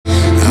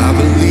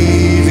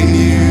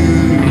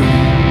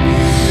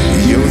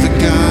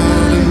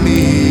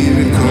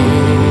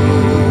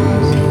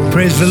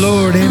Praise the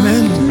Lord,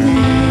 amen.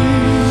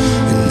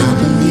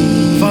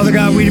 Father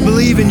God, we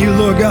believe in you,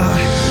 Lord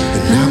God.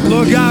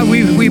 Lord God,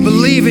 we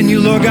believe in you,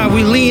 Lord God.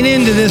 We lean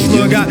into this,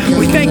 Lord God.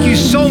 We thank you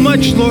so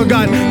much, Lord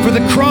God, for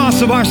the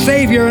cross of our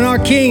Savior and our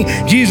King,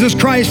 Jesus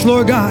Christ,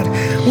 Lord God.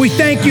 We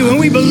thank you and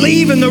we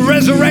believe in the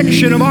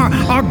resurrection of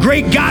our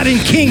great God and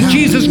King,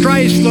 Jesus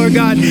Christ, Lord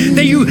God,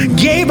 that you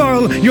gave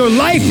your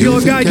life,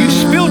 Lord God. You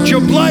spilt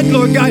your blood,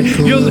 Lord God.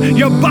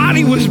 Your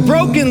body was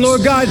broken,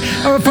 Lord God,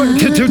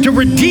 to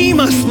redeem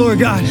us, Lord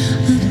God.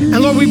 And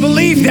Lord, we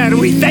believe that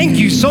and we thank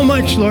you so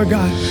much, Lord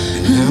God.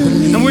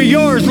 And we're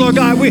yours, Lord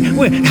God.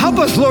 Help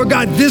us, Lord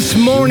God, this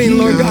morning,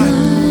 Lord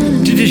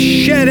God, to just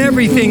shed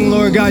everything,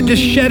 Lord God.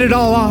 Just shed it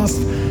all off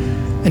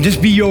and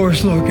just be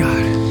yours, Lord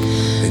God.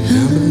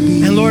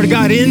 And Lord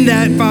God, in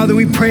that, Father,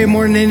 we pray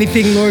more than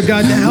anything, Lord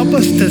God, to help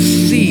us to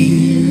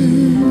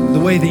see the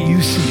way that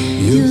you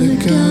see.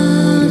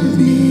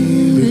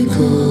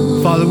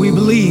 Father, we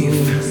believe.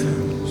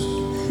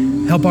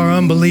 Help our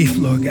unbelief,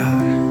 Lord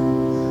God.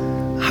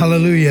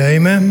 Hallelujah,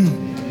 amen.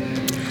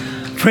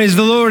 Praise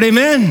the Lord,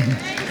 amen.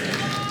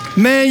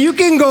 Man, you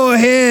can go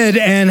ahead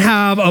and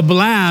have a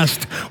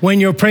blast when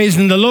you're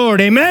praising the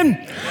Lord,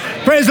 amen.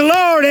 Praise the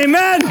Lord,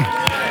 amen.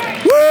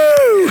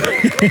 Woo!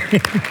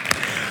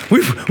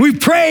 We've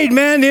prayed,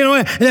 man. You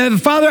know,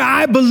 Father,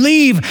 I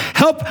believe.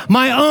 Help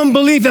my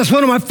unbelief. That's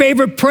one of my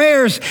favorite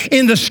prayers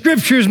in the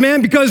scriptures,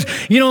 man, because,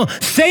 you know,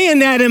 saying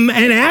that and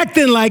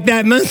acting like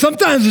that, man,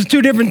 sometimes it's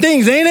two different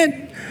things, ain't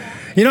it?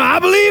 You know, I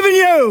believe in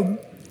you.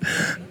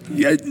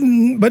 Yeah,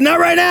 but not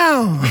right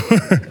now,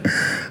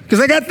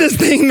 because I got this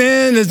thing,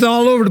 man, that's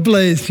all over the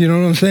place, you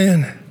know what I'm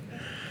saying?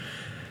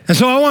 And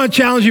so I want to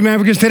challenge you, man,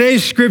 because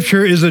today's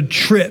scripture is a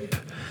trip,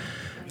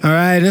 all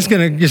right? And it's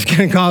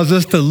gonna cause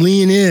us to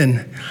lean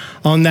in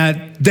on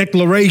that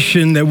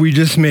declaration that we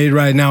just made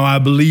right now, I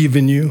believe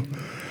in you,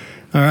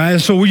 all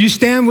right? So will you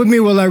stand with me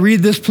while I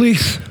read this,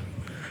 please?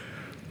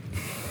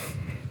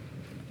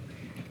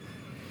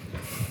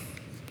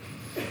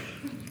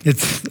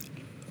 It's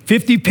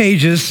 50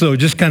 pages, so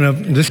just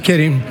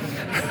kidding.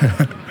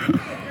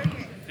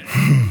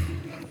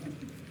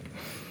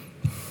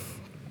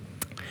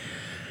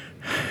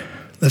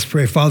 Let's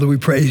pray. Father, we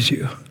praise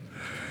you.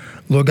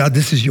 Lord God,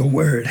 this is your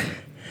word.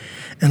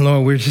 And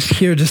Lord, we're just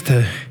here just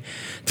to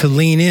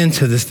lean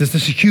into this. This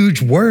is a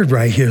huge word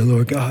right here,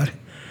 Lord God.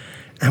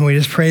 And we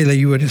just pray that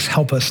you would just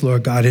help us,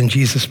 Lord God, in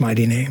Jesus'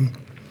 mighty name.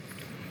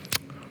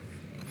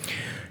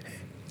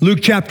 Luke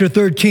chapter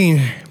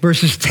 13,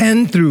 verses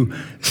 10 through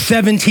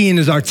 17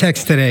 is our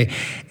text today.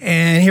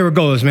 And here it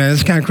goes, man.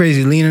 It's kind of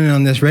crazy leaning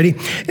on this. Ready?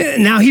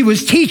 Now he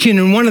was teaching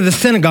in one of the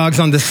synagogues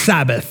on the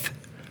Sabbath.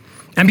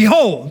 And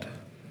behold,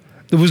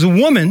 there was a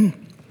woman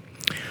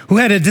who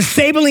had a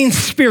disabling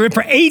spirit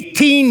for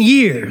 18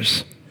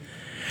 years.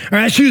 All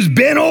right, she was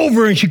bent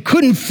over and she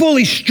couldn't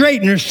fully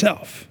straighten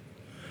herself.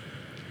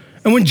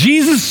 And when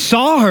Jesus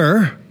saw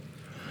her,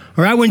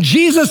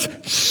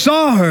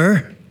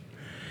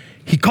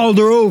 he called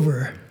her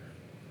over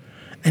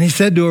and he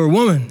said to her,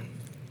 "Woman,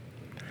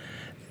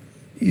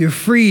 you're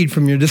freed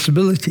from your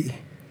disability."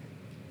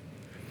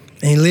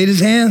 And he laid his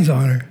hands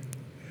on her.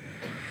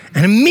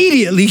 And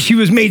immediately she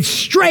was made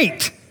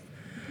straight.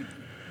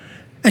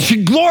 And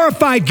she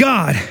glorified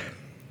God.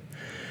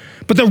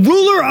 But the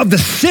ruler of the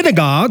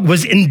synagogue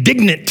was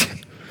indignant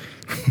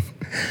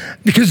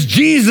because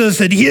Jesus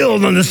had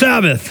healed on the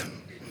Sabbath.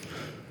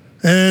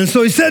 And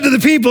so he said to the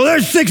people,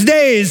 there's 6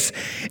 days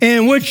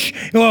in which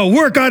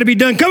work ought to be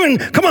done.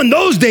 Come on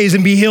those days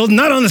and be healed,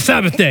 not on the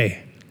Sabbath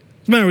day.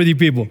 What's the matter with you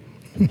people?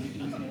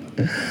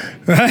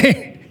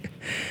 Right?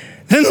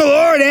 Then the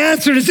Lord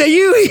answered and said,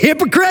 you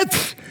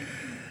hypocrites,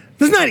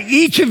 does not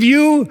each of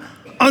you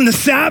on the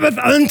Sabbath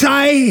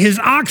untie his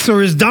ox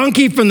or his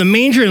donkey from the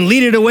manger and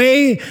lead it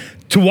away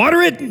to water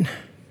it?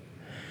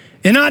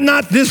 And ought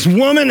not this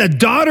woman, a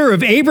daughter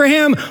of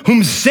Abraham,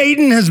 whom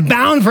Satan has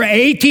bound for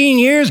 18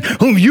 years,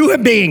 whom you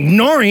have been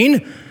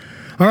ignoring,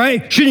 all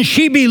right, shouldn't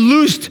she be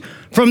loosed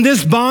from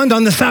this bond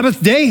on the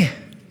Sabbath day?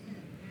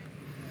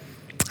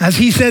 As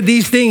he said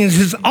these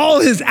things,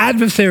 all his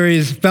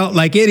adversaries felt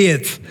like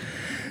idiots.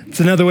 It's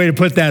another way to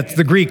put that. It's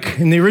the Greek.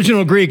 In the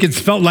original Greek, it's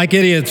felt like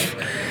idiots.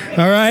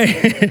 All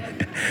right?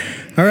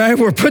 All right,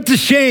 we're put to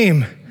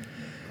shame.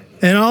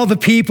 And all the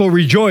people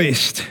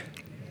rejoiced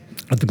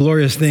at the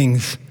glorious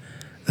things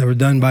that were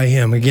done by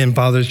him. Again,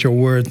 Father, it's your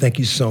word. Thank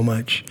you so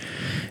much.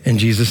 In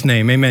Jesus'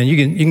 name, amen. You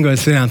can go ahead and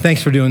sit down.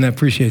 Thanks for doing that.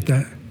 Appreciate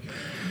that.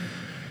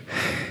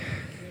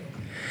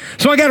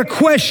 So I got a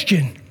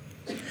question.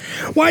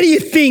 Why do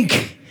you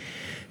think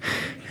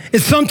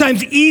it's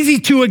sometimes easy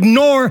to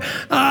ignore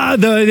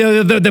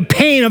the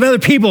pain of other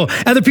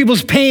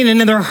people's pain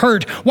and their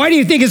hurt? Why do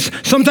you think it's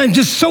sometimes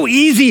just so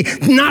easy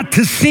not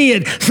to see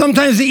it?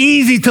 Sometimes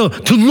easy to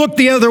look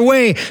the other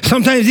way.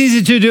 Sometimes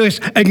easy to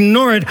just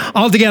ignore it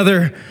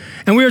altogether.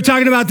 And we were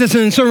talking about this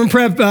in sermon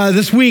prep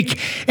this week.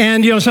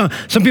 And, some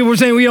people were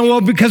saying,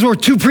 because we're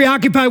too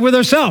preoccupied with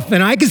ourselves.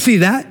 And I can see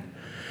that.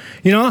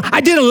 I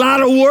did a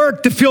lot of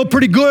work to feel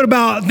pretty good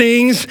about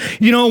things.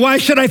 Why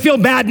should I feel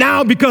bad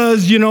now?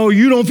 Because, you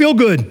don't feel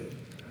good.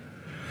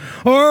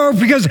 Or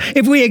because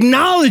if we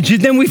acknowledge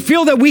it, then we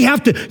feel that we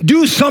have to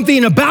do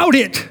something about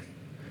it.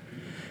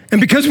 And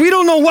because we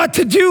don't know what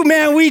to do,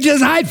 man, we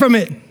just hide from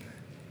it.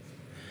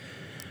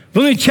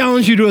 But let me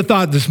challenge you to a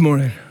thought this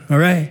morning, all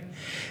right?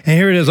 And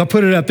here it is. I'll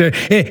put it up there.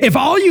 If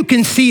all you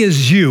can see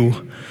is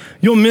you'll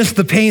miss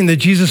the pain that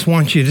Jesus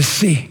wants you to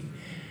see.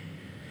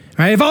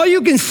 All right? If all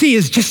you can see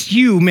is just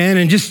you, man,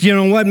 and just, you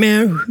know what,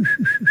 man,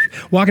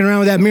 walking around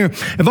with that mirror.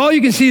 If all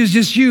you can see is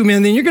just you,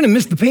 man, then you're going to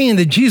miss the pain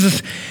that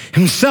Jesus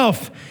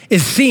himself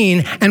is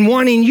seeing and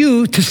wanting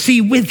you to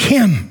see with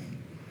him.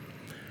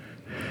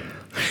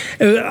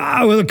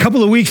 A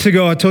couple of weeks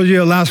ago, I told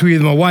you last week,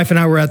 my wife and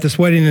I were at this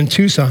wedding in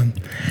Tucson.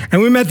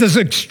 And we met this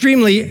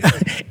extremely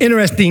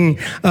interesting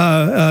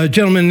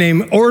gentleman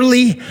named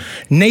Orly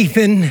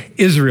Nathan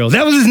Israel.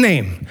 That was his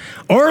name.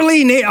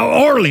 Orly.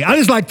 I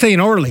just like saying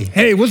Orly.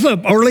 Hey, what's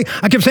up, Orly?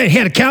 I kept saying he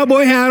had a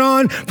cowboy hat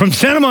on from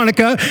Santa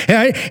Monica.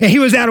 Right? And he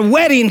was at a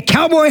wedding,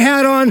 cowboy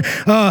hat on,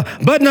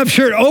 button-up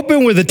shirt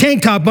open with a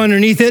tank top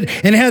underneath it,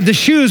 and had the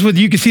shoes with,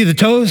 you could see the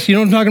toes. You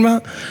know what I'm talking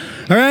about?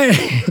 All right?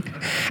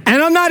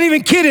 And I'm not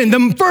even kidding.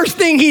 The first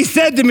thing he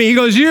said to me, he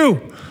goes,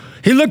 you.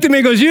 He looked at me,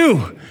 he goes,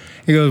 you.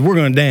 He goes, we're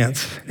going to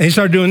dance. And he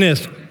started doing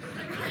this.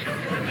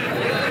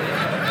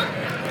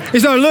 He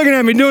started looking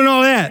at me, doing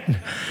all that.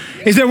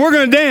 He said, we're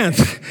going to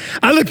dance.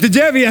 I looked at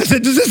Jeffy. I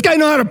said, does this guy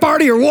know how to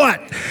party or what?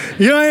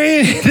 You know what I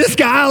mean? This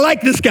guy, I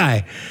like this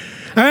guy.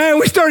 All right,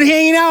 we started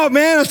hanging out,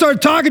 man. I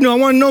started talking to him. I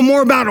wanted to know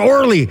more about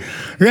Orly,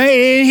 right?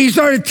 And he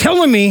started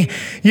telling me,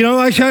 you know,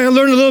 I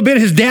learned a little bit.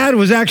 His dad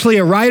was actually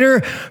a writer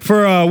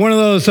for one of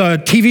those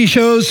TV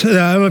shows.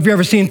 I don't know if you've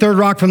ever seen Third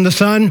Rock from the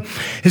Sun.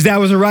 His dad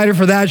was a writer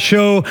for that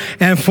show.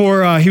 And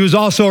he was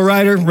also a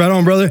writer, right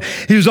on, brother.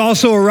 He was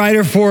also a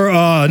writer for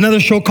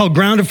another show called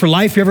Grounded for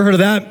Life. You ever heard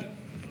of that?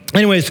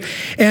 Anyways,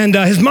 and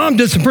his mom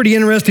did some pretty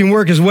interesting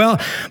work as well.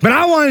 But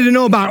I wanted to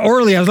know about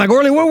Orly. I was like,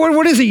 Orly,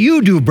 what is it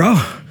you do, bro?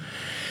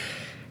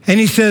 And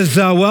he says,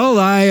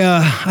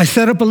 I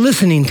set up a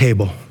listening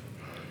table.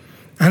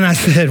 And I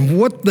said,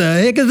 what the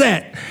heck is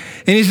that?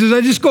 And he says,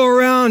 I just go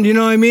around, you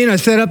know what I mean? I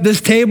set up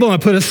this table, I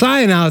put a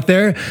sign out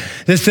there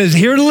that says,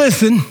 here to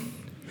listen,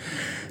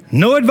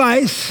 no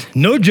advice,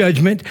 no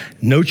judgment,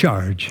 no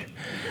charge.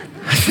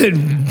 I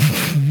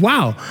said,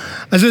 wow.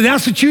 I said,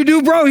 that's what you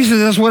do, bro? He says,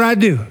 that's what I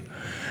do.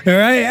 All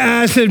right.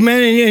 I said,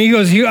 man, and he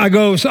goes, I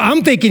go, so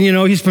I'm thinking, you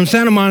know, he's from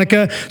Santa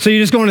Monica, so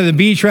you're just going to the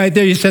beach right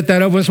there. You set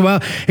that up once in a while.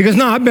 He goes,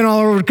 no, I've been all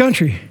over the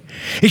country.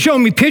 He showed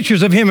me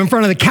pictures of him in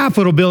front of the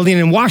Capitol building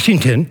in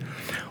Washington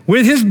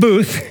with his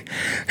booth,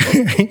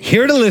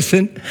 here to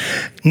listen,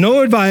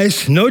 no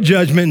advice, no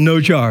judgment, no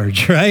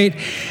charge, right?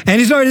 And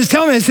he started just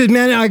telling me, I said,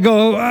 man, I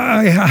go,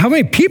 how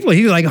many people?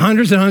 He's like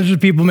hundreds and hundreds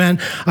of people, man,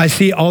 I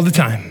see all the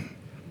time.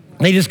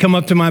 They just come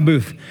up to my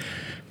booth.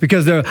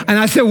 And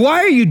I said, why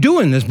are you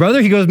doing this,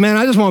 brother? He goes, man,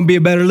 I just want to be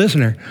a better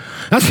listener.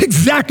 That's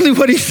exactly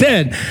what he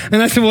said.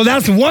 And I said, well,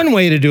 that's one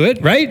way to do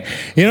it, right?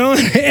 You know,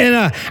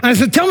 and I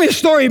said, tell me a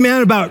story,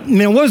 man, about,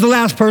 what was the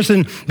last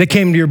person that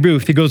came to your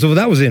booth? He goes, well,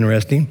 that was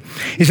interesting.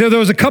 He said, there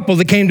was a couple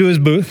that came to his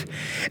booth,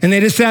 and they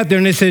just sat there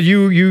and they said,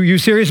 you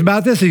serious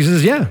about this? He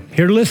says, yeah,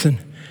 here to listen.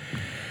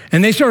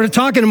 And they started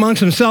talking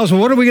amongst themselves,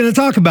 well, what are we going to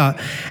talk about?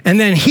 And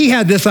then he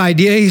had this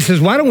idea. He says,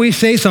 why don't we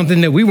say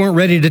something that we weren't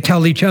ready to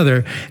tell each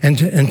other and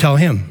tell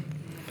him?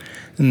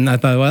 And I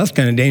thought, well, that's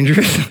kind of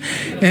dangerous.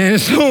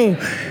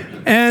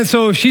 and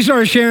so she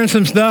started sharing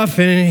some stuff,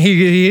 and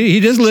he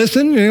just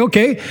listened,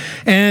 okay.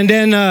 And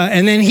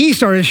then he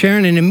started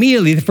sharing, and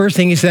immediately the first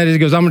thing he said is, he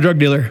goes, I'm a drug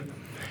dealer.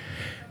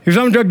 He goes,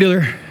 I'm a drug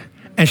dealer.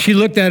 And she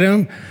looked at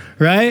him,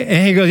 right?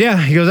 And he goes, yeah.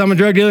 He goes, I'm a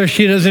drug dealer.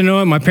 She doesn't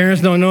know it. My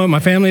parents don't know it. My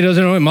family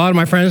doesn't know it. A lot of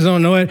my friends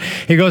don't know it.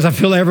 He goes, I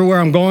feel everywhere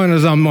I'm going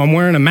as I'm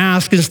wearing a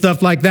mask and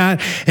stuff like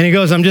that. And he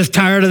goes, I'm just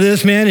tired of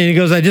this, man. And he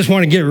goes, I just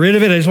want to get rid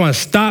of it. I just want to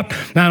stop.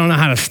 I don't know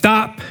how to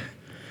stop.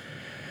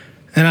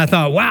 And I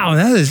thought, wow,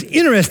 that is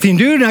interesting,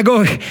 dude.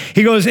 And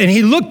he goes, and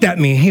he looked at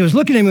me. He was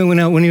looking at me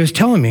when he was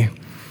telling me.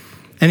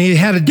 And he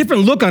had a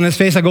different look on his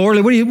face. I go,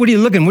 Orly, what are you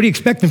looking? What are you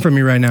expecting from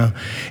me right now?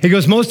 He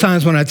goes, most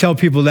times when I tell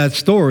people that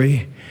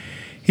story,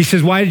 he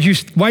says, why did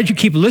you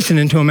keep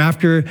listening to him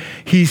after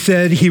he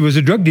said he was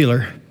a drug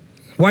dealer?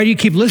 Why do you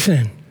keep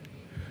listening?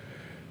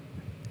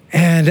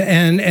 And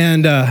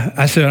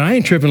I said, I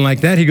ain't tripping like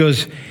that.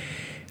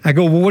 I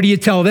go, well, what do you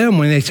tell them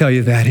when they tell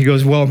you that? He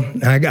goes, well,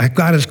 I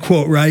got his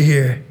quote right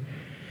here.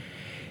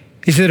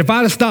 He said, if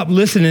I'd have stopped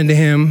listening to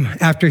him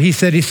after he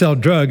said he sold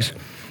drugs,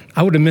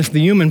 I would have missed the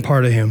human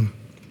part of him.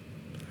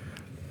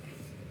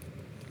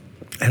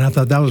 And I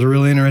thought that was a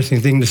really interesting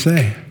thing to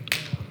say.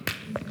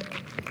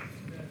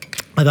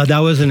 I thought that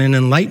was an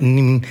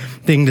enlightening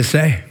thing to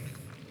say.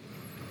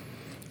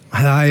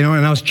 And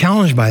I was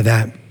challenged by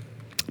that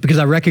because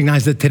I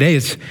recognized that today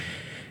it's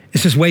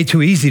just way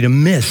too easy to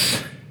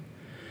miss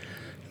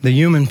the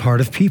human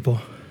part of people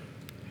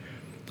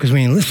because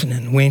we ain't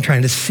listening. We ain't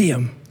trying to see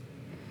them.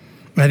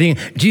 And I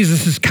think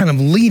Jesus is kind of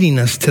leading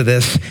us to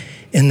this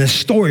in this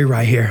story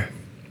right here.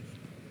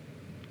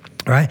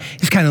 All right?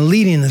 He's kind of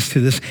leading us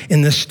to this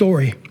in this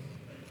story.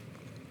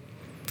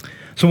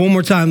 So one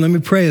more time, let me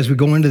pray as we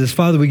go into this.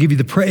 Father, we give you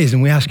the praise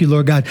and we ask you,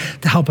 Lord God,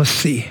 to help us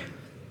see.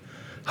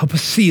 Help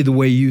us see the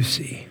way you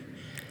see.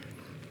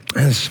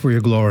 And this is for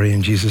your glory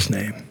in Jesus'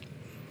 name.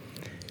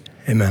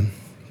 Amen.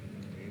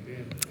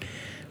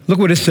 Look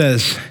what it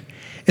says.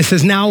 It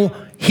says, now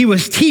he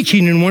was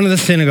teaching in one of the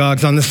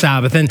synagogues on the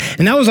Sabbath. And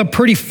that was a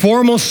pretty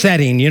formal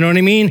setting, you know what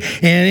I mean?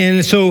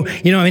 And so,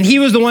 and he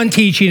was the one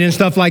teaching and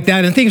stuff like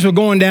that. And things were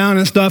going down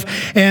and stuff.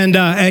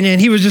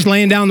 And he was just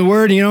laying down the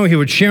word, he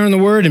would share the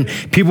word and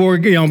people were,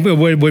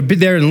 would be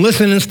there and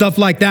listen and stuff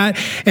like that.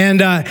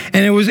 And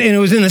it was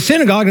in the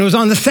synagogue and it was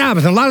on the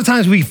Sabbath. And a lot of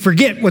times we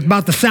forget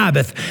about the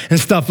Sabbath and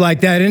stuff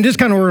like that. And just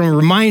kind of want to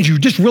remind you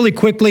just really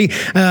quickly,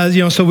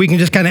 so we can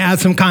just kind of add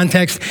some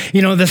context.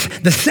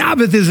 The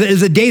Sabbath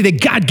is a day that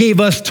God gave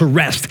us to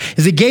rest.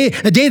 It's a day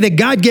that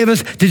God gave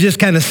us to just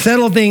kind of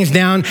settle things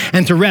down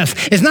and to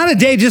rest. It's not a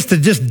day just to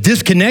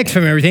disconnect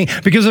from everything,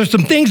 because there's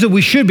some things that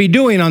we should be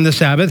doing on the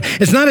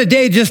Sabbath. It's not a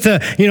day just to,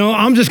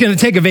 I'm just going to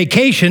take a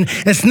vacation.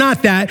 It's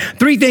not that.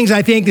 3 things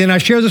I think, and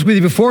I've shared this with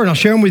you before and I'll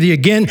share them with you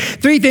again.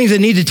 3 things that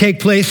need to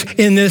take place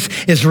in this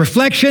is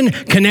reflection,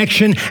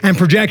 connection, and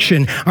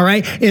projection. All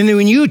right. And then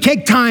when you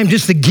take time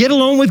just to get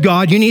alone with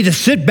God, you need to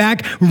sit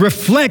back,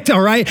 reflect.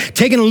 All right.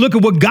 Taking a look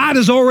at what God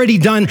has already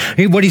done,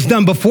 what he's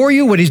done before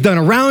you, what he's done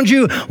around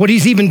you, what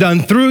he's even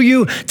done through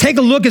you. Take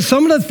a look at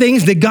some of the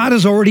things that God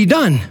has already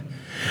done.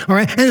 All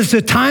right. And it's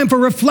a time for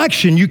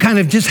reflection. You kind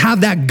of just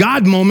have that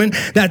God moment,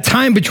 that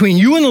time between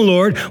you and the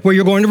Lord where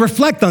you're going to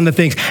reflect on the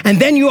things. And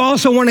then you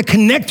also want to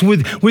connect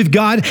with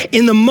God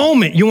in the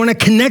moment. You want to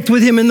connect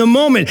with him in the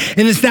moment.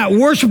 And it's that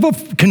worshipful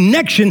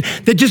connection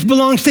that just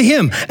belongs to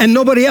him and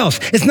nobody else.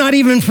 It's not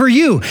even for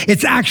you.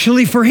 It's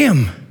actually for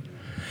him.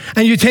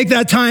 And you take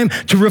that time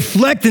to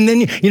reflect and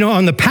then,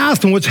 on the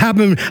past and what's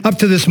happened up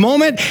to this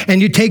moment.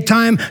 And you take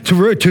time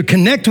to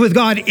connect with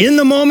God in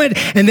the moment.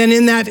 And then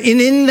in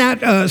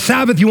that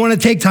Sabbath, you want to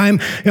take time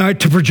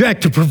to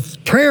project, to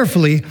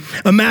prayerfully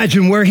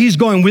imagine where he's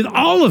going with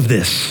all of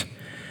this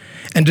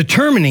and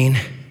determining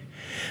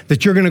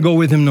that you're going to go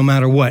with him no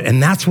matter what.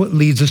 And that's what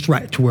leads us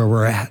right to where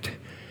we're at.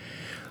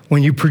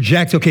 When you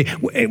project,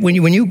 when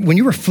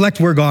you reflect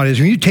where God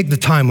is, when you take the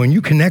time, when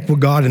you connect with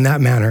God in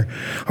that manner,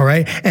 all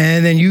right,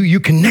 and then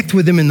you connect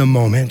with him in the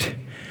moment,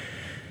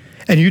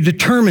 and you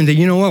determine that,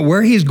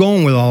 where he's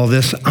going with all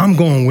this, I'm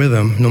going with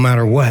him no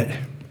matter what.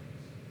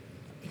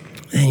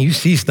 And you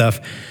see stuff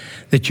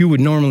that you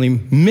would normally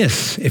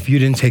miss if you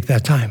didn't take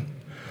that time.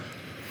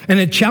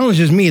 And it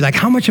challenges me, like,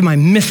 how much am I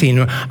missing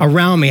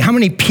around me? How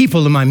many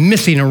people am I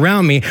missing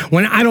around me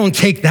when I don't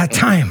take that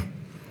time?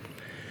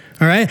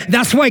 All right.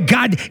 That's why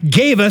God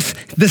gave us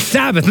the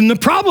Sabbath. And the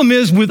problem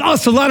is with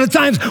us, a lot of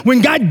times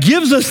when God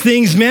gives us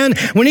things, man,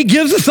 when he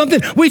gives us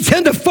something, we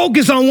tend to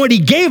focus on what he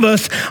gave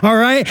us. All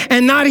right.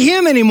 And not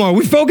him anymore.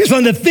 We focus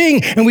on the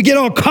thing and we get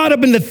all caught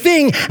up in the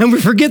thing and we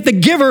forget the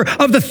giver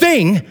of the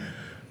thing.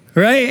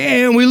 Right.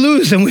 And we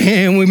lose and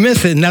we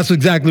miss it. And that's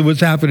exactly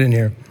what's happening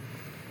here.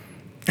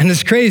 And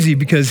it's crazy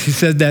because he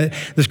said that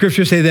the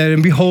scriptures say that,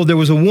 and behold, there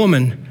was a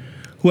woman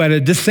who had a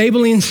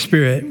disabling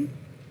spirit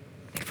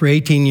for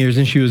 18 years,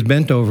 and she was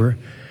bent over,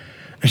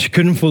 and she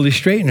couldn't fully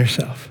straighten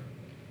herself.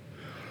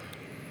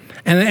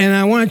 And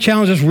I want to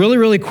challenge us really,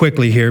 really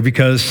quickly here,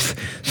 because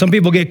some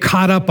people get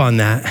caught up on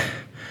that.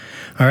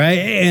 All right,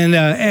 and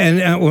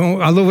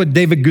I love what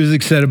David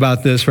Guzik said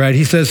about this. Right,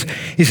 he says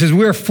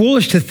we are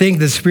foolish to think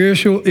that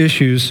spiritual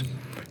issues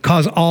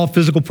cause all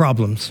physical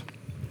problems.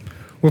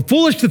 We're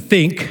foolish to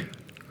think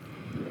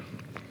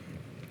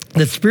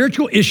that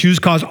spiritual issues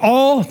cause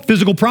all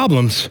physical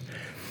problems.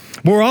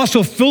 But we're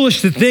also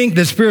foolish to think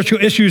that spiritual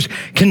issues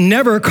can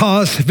never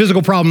cause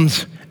physical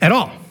problems at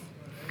all.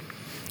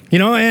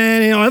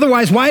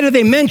 Otherwise, why do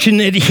they mention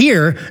it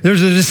here?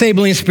 There's a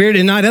disabling spirit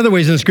and not other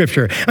ways in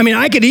Scripture. I mean,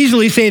 I could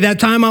easily say that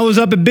time I was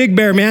up at Big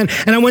Bear, man,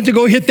 and I went to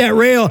go hit that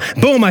rail.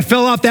 Boom, I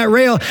fell off that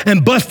rail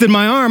and busted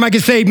my arm. I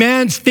could say,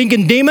 man,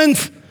 stinking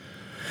demons.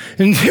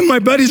 And my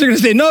buddies are going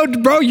to say, no,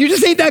 bro, you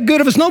just ain't that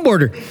good of a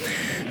snowboarder.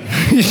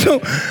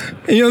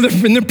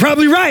 They're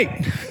probably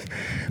right.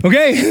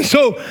 Okay,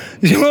 so,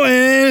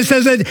 and it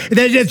says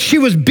that she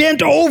was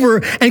bent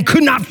over and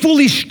could not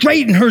fully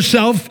straighten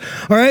herself,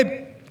 all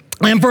right?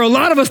 And for a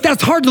lot of us,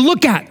 that's hard to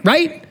look at,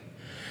 right?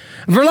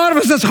 For a lot of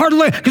us, that's hard to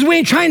look at because we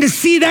ain't trying to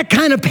see that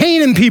kind of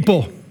pain in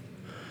people.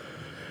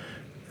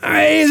 All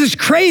right, it's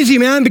crazy,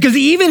 man, because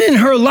even in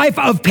her life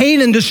of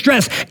pain and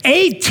distress,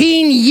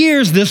 18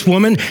 years, this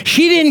woman,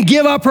 she didn't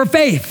give up her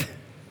faith.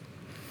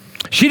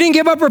 She didn't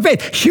give up her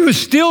faith. She was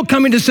still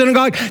coming to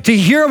synagogue to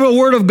hear the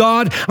word of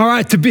God, all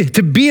right, to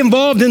be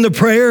involved in the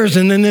prayers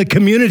and in the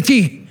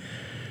community.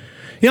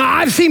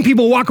 I've seen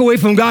people walk away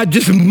from God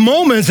just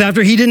moments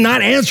after he did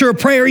not answer a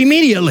prayer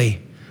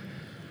immediately,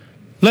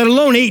 let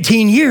alone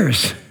 18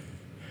 years.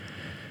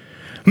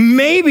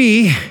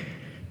 Maybe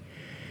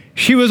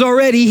she was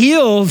already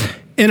healed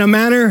in a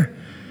manner,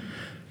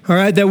 all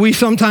right, that we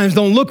sometimes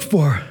don't look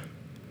for.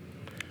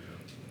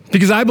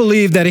 Because I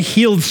believe that a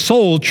healed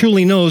soul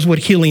truly knows what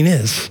healing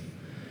is.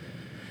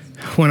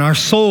 When our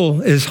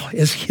soul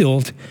is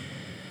healed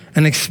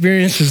and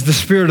experiences the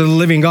Spirit of the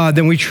living God,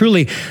 then we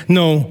truly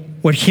know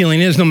what healing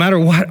is, no matter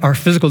what our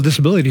physical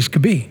disabilities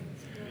could be.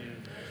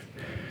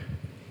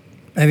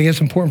 I think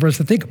it's important for us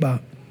to think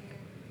about.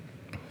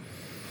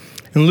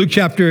 In Luke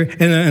chapter,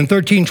 in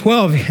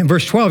 13:12, in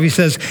verse 12, he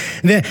says,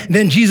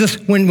 then Jesus,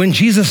 when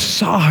Jesus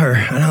saw her,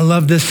 and I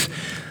love this,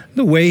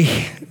 the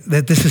way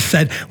that this is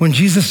said, when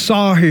Jesus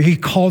saw her, he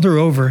called her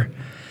over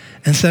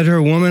and said to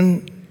her,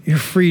 "Woman, you're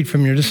freed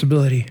from your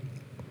disability."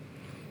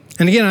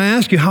 And again, I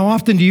ask you, how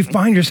often do you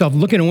find yourself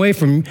looking away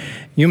from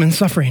human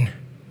suffering?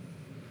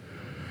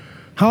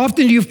 How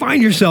often do you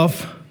find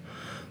yourself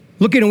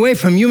looking away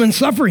from human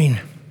suffering?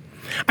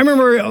 I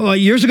remember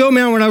years ago,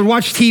 man, when I would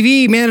watch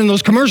TV, man, and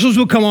those commercials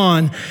would come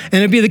on, and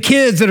it'd be the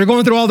kids that are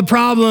going through all the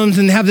problems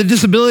and have the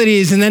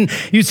disabilities, and then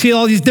you'd see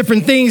all these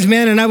different things,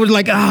 man, and I would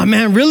like,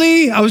 man,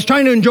 really? I was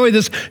trying to enjoy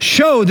this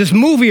show, this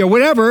movie or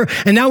whatever,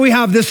 and now we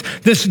have this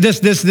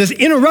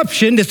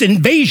interruption, this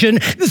invasion,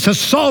 this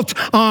assault,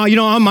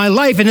 on my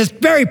life, and it's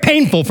very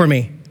painful for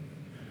me.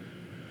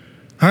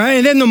 All right,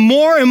 and then the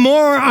more and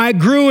more I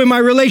grew in my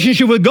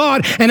relationship with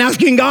God and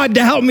asking God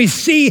to help me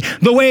see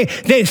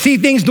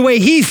things the way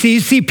he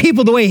sees, see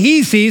people the way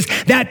he sees,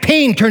 that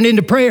pain turned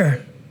into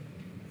prayer.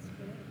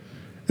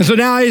 And so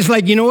now it's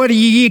like, you know what,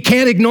 you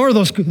can't ignore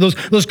those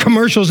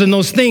commercials and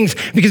those things,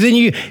 because then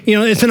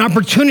it's an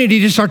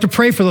opportunity to start to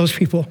pray for those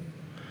people.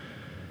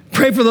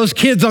 Pray for those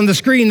kids on the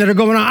screen that are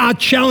going on. I'll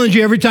challenge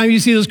you every time you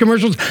see those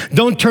commercials.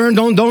 Don't turn,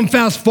 don't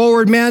fast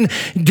forward, man.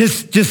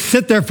 Just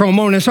sit there for a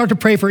moment and start to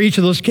pray for each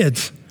of those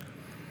kids.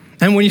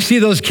 And when you see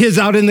those kids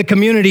out in the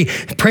community,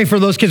 pray for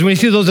those kids. When you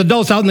see those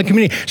adults out in the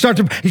community,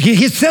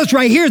 he says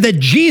right here that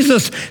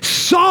Jesus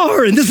saw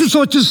her, and this is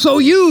what's just so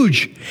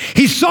huge.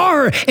 He saw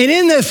her, and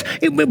in this,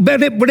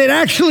 what it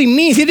actually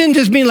means, he didn't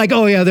just mean like,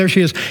 oh yeah, there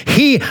she is.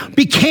 He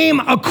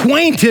became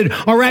acquainted,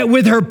 all right,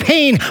 with her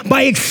pain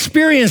by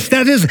experience.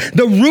 That is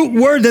the root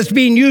word that's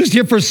being used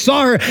here for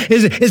saw her,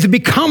 is to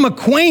become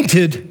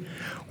acquainted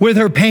with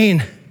her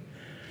pain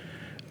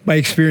by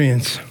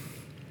experience.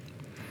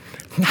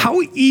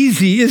 How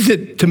easy is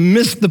it to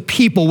miss the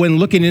people when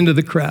looking into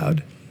the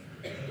crowd?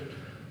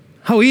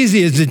 How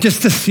easy is it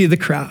just to see the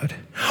crowd?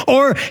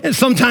 Or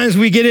sometimes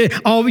we get it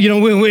all,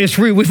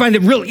 we find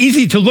it real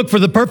easy to look for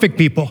the perfect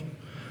people.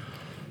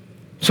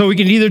 So we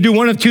can either do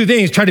one of two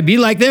things, try to be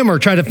like them or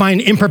try to find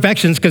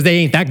imperfections because they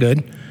ain't that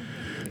good,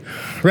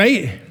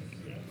 right?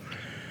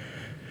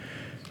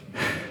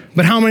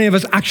 But how many of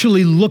us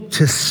actually look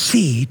to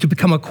see, to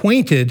become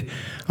acquainted,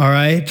 all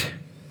right,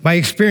 by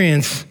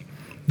experience,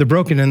 the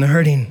broken and the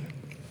hurting?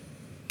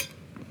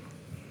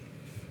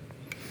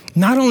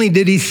 Not only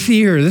did he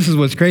see her, this is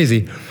what's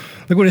crazy.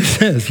 Look what it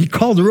says. He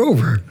called her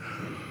over.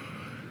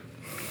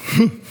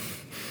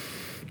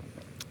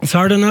 It's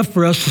hard enough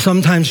for us to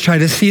sometimes try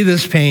to see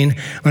this pain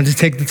and to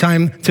take the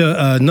time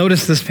to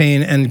notice this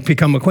pain and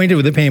become acquainted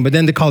with the pain, but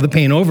then to call the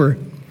pain over,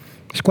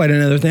 it's quite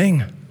another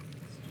thing.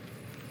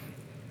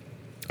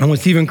 And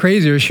what's even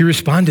crazier, she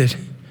responded.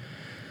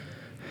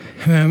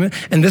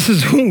 And this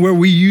is where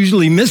we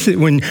usually miss it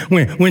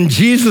when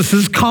Jesus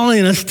is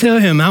calling us to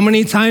him. How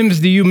many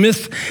times do you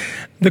miss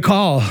the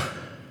call?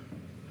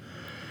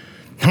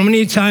 How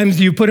many times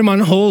do you put him on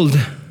hold?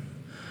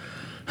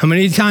 How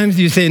many times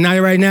do you say, not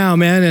right now,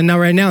 man, and not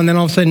right now, and then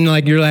all of a sudden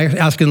you're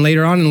asking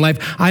later on in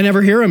life, I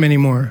never hear him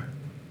anymore.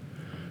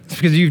 It's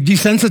because you've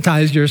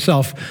desensitized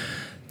yourself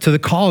to the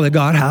call that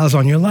God has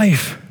on your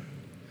life.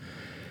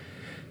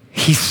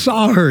 He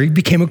saw her, he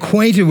became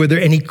acquainted with her,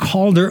 and he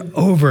called her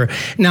over.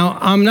 Now,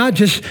 I'm not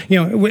just,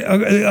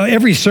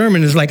 every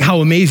sermon is like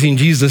how amazing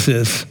Jesus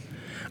is.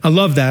 I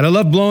love that. I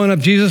love blowing up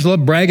Jesus. I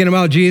love bragging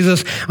about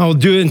Jesus. I'll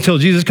do it until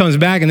Jesus comes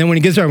back, and then when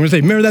he gets there, I'm going to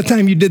say, remember that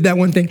time you did that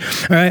one thing?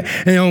 All right,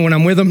 and when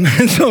I'm with him.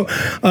 And so,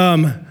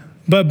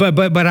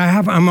 but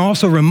I'm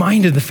also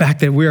reminded of the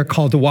fact that we are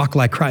called to walk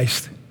like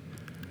Christ.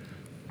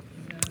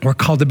 We're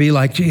called to be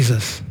like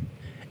Jesus.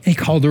 And he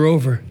called her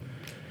over,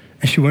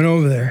 and she went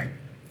over there.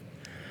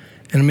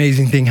 An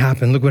amazing thing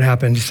happened. Look what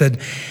happened. He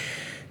said,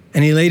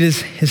 and he laid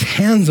his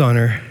hands on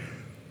her,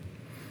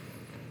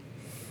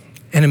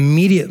 and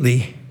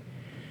immediately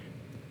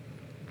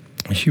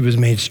she was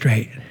made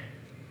straight,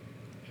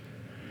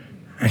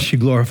 and she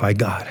glorified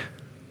God.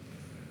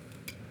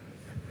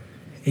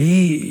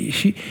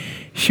 She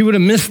would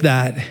have missed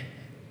that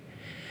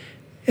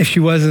if she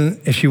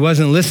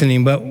wasn't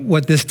listening. But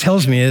what this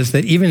tells me is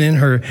that even in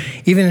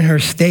her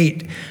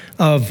state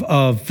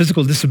of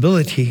physical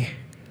disability,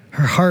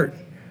 her heart,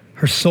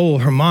 her soul,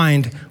 her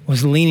mind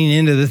was leaning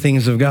into the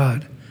things of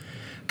God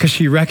because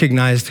she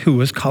recognized who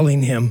was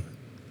calling him.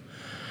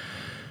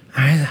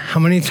 How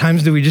many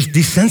times do we just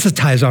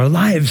desensitize our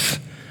lives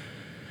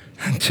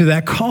to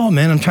that call,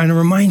 man? I'm trying to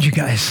remind you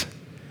guys.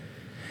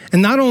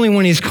 And not only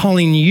when he's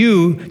calling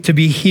you to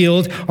be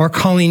healed or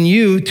calling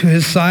you to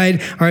his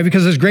side, all right,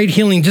 because there's great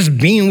healing just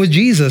being with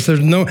Jesus. There's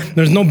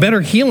no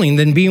better healing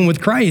than being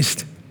with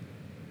Christ.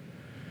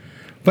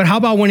 But how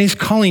about when he's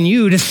calling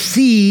you to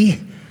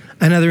see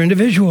another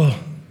individual,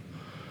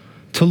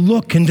 to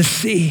look and to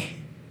see?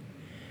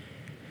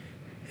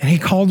 And he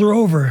called her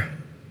over.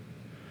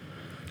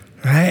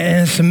 Right?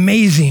 And it's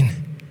amazing.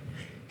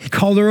 He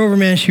called her over,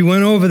 man. She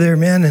went over there,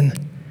 man, and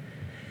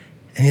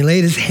he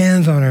laid his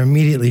hands on her.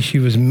 Immediately, she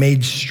was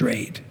made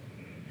straight.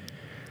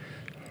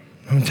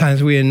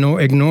 Sometimes we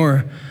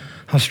ignore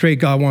how straight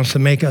God wants to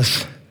make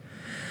us,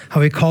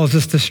 how he calls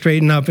us to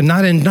straighten up, and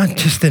not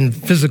just in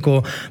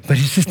physical, but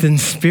it's just in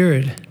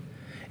spirit,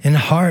 in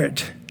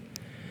heart,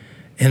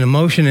 in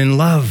emotion, in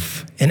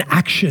love, in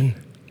action,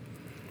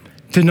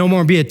 to no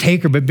more be a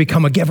taker, but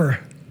become a giver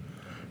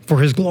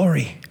for his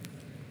glory.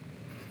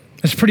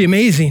 It's pretty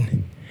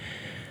amazing.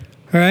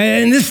 All right,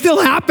 and this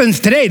still happens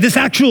today. This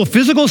actual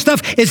physical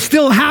stuff, it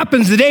still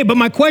happens today. But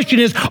my question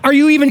is, are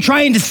you even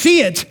trying to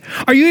see it?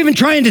 Are you even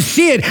trying to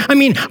see it? I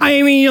mean,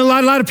 a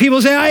lot of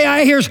people say,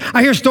 I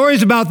hear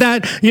stories about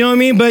that. You know what I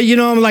mean? But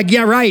I'm like,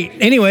 yeah, right.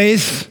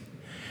 Anyways,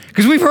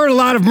 because we've heard a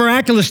lot of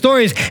miraculous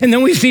stories, and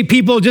then we see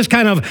people just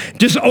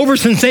over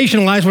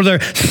sensationalize where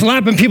they're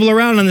slapping people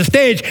around on the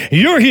stage.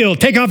 You're healed.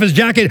 Take off his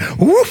jacket.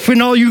 Woof,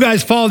 and all you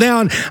guys fall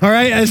down. All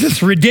right, it's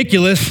just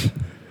ridiculous.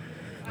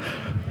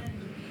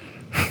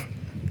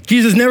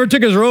 Jesus never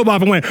took his robe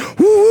off and went,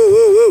 woo, woo,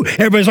 woo, woo.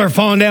 Everybody started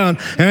falling down.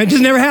 And it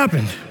just never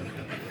happened.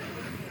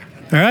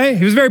 All right?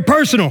 He was very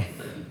personal.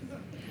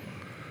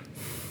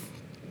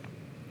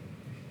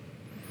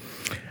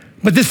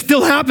 But this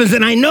still happens.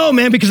 And I know,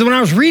 man, because when I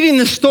was reading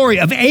this story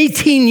of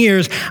 18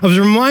 years, I was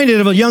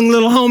reminded of a young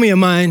little homie of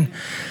mine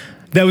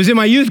that was in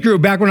my youth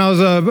group back when I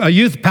was a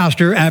youth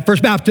pastor at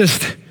First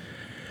Baptist.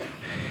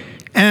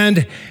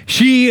 And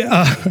she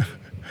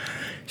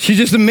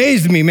just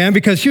amazed me, man,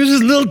 because she was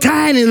this little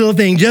tiny little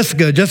thing,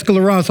 Jessica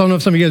LaRosse. I don't know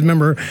if some of you guys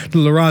remember the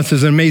LaRosse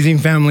is an amazing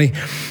family,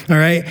 all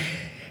right?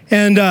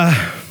 And I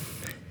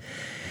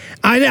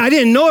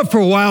didn't know it for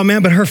a while,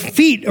 man, but her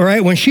feet, all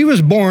right, when she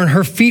was born,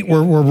 her feet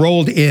were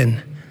rolled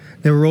in.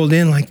 They were rolled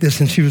in like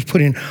this, and she was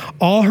putting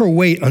all her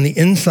weight on the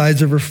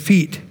insides of her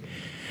feet.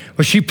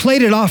 But she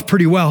played it off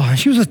pretty well.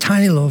 She was a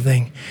tiny little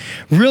thing,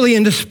 really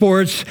into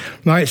sports,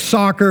 all right,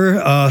 soccer,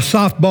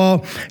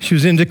 softball. She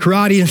was into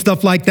karate and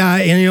stuff like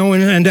that,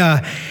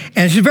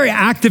 and she's very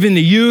active in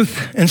the youth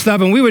and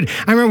stuff. And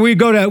I remember we'd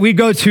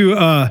go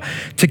to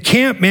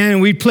camp, man,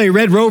 and we'd play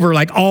Red Rover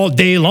like all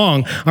day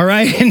long, all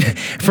right, and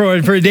for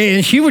a day.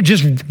 And she would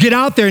just get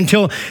out there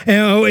until,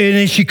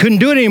 and she couldn't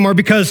do it anymore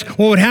because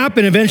what would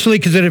happen eventually,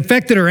 because it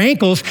affected her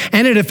ankles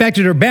and it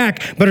affected her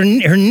back, but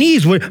her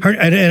knees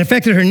it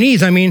affected her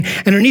knees,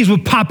 and her knees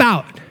would pop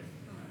out.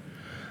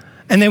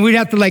 And then we'd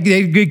have to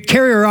they'd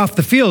carry her off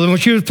the field. And when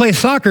she would play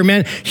soccer,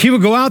 man, she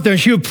would go out there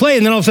and she would play,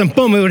 and then all of a sudden,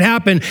 boom, it would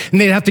happen,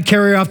 and they'd have to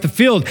carry her off the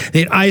field.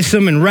 They'd ice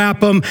them and wrap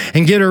them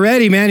and get her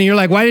ready, man. And you're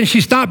like, why didn't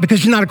she stop? Because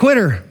she's not a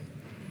quitter.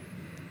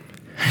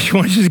 She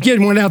wants to get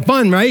wanted to have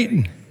fun, right?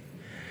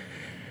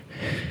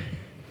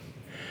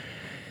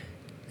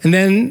 And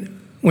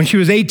then when she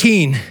was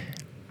 18,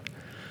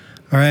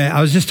 all right,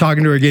 I was just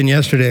talking to her again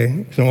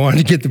yesterday, so I wanted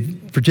to get the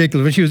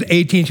particulars. When she was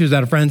 18, she was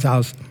at a friend's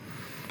house.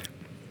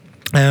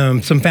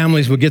 Some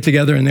families would get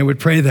together and they would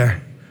pray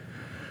there.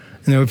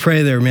 And they would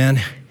pray there, man.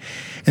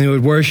 And they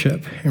would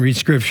worship and read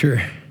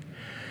scripture.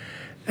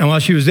 And while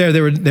she was there,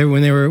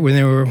 when they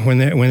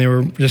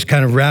were just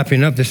kind of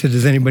wrapping up, they said,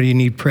 "Does anybody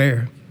need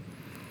prayer?"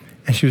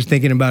 And she was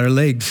thinking about her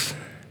legs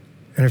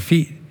and her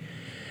feet.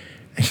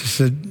 And she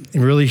said,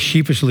 really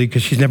sheepishly,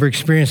 because she's never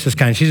experienced this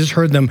kind. She just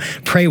heard them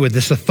pray with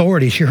this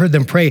authority. She heard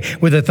them pray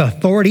with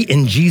authority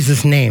in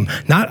Jesus' name.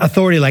 Not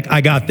authority like, I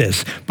got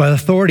this, but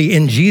authority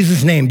in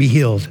Jesus' name, be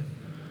healed.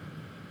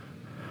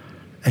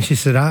 And she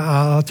said,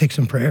 I'll take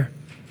some prayer.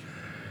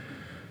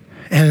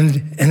 And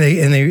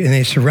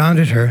they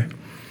surrounded her,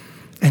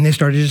 and they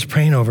started just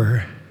praying over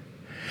her.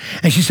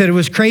 And she said it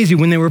was crazy.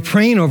 When they were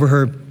praying over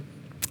her,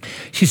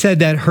 she said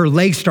that her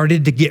legs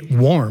started to get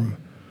warm.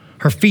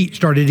 Her feet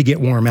started to get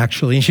warm,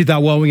 actually. And she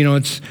thought, well,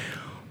 it's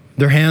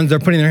their hands. They're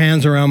putting their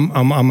hands around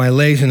on my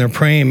legs, and they're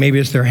praying. Maybe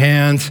it's their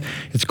hands.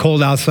 It's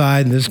cold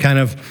outside, and this kind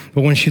of.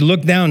 But when she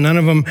looked down, none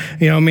of them.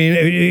 She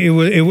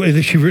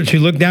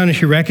looked down and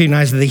she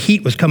recognized that the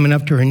heat was coming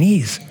up to her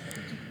knees,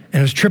 and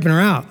it was tripping her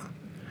out.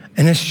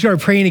 And then she started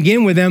praying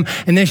again with them,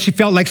 and then she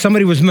felt like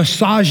somebody was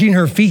massaging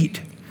her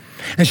feet.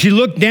 And she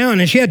looked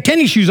down, and she had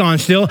tennis shoes on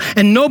still,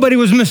 and nobody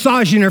was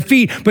massaging her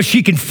feet, but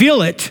she could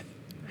feel it.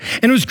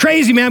 And it was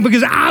crazy, man,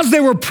 because as they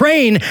were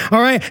praying,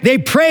 all right, they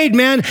prayed,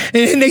 man,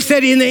 and they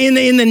said, in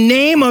the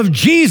name of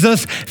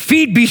Jesus,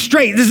 feet be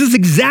straight. This is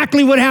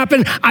exactly what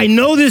happened. I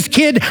know this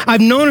kid.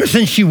 I've known her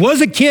since she was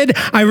a kid.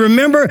 I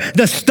remember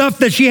the stuff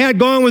that she had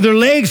going with her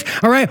legs,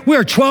 all right? We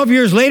are 12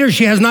 years later.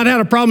 She has not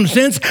had a problem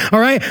since, all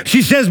right?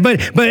 She says,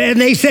 and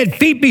they said,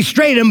 feet be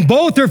straight, and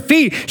both her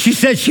feet, she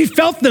said, she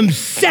felt them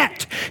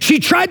set. She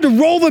tried to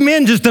roll them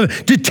in just to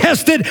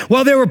test it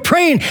while they were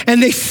praying,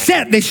 and they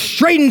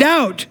straightened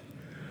out.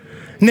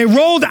 And they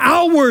rolled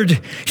outward.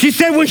 She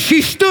said when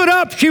she stood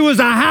up, she was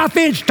a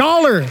half-inch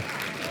taller.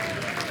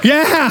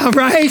 Yeah,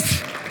 right?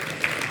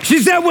 She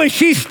said when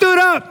she stood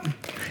up,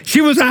 she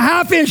was a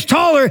half-inch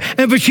taller,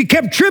 but she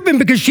kept tripping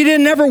because she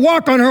didn't ever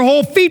walk on her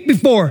whole feet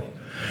before.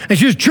 And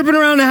she was tripping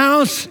around the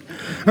house,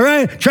 all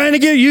right, trying to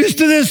get used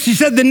to this. She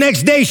said the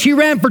next day she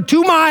ran for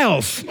 2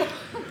 miles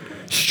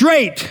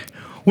straight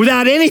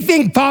without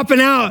anything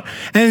popping out.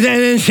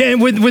 And she,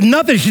 with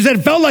nothing. She said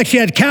it felt like she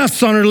had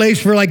casts on her legs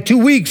for like 2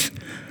 weeks.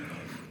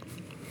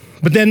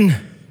 But then,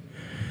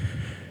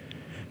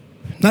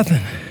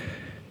 nothing.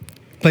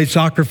 Played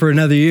soccer for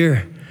another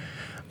year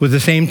with the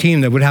same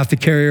team that would have to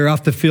carry her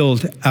off the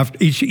field after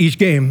each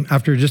game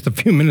after just a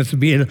few minutes of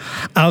being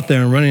out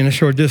there and running a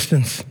short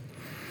distance.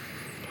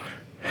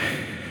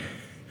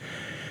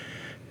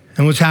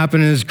 And what's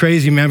happening is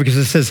crazy, man, because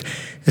it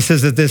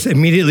says that this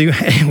immediately,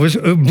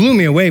 it blew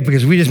me away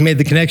because we just made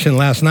the connection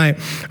last night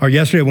or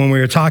yesterday when we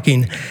were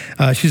talking.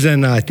 She's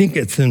in, I think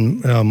it's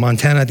in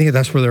Montana. I think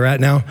that's where they're at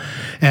now.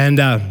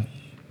 And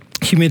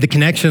she made the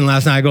connection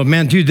last night. I go,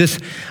 man, dude, this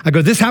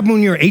happened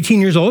when you were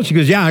 18 years old? She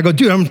goes, yeah. I go,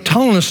 dude, I'm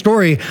telling a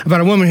story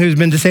about a woman who's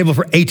been disabled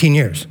for 18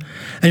 years.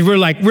 And we're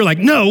like,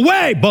 no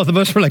way. Both of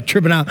us were like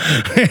tripping out.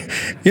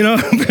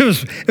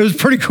 It was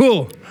pretty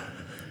cool.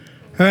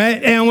 All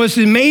right. And what's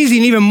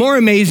amazing, even more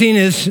amazing,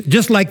 is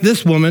just like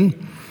this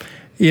woman,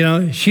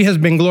 she has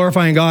been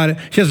glorifying God.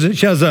 She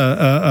has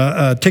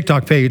a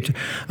TikTok page,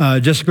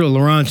 Jessica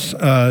Laurent's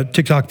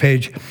TikTok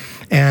page.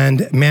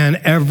 And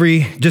man,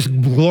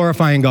 just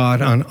glorifying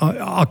God on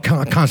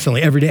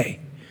constantly, every day,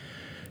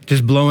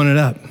 just blowing it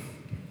up.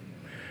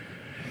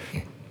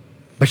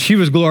 But she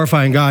was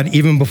glorifying God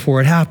even before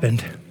it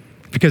happened,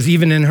 because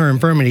even in her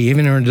infirmity,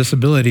 even in her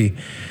disability,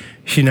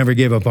 she never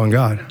gave up on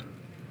God.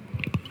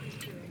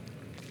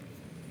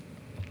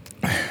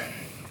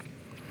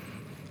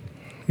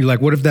 You're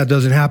like, what if that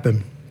doesn't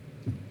happen?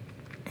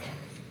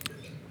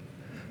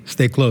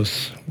 Stay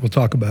close. We'll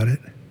talk about it.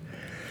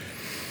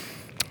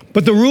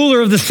 But the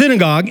ruler of the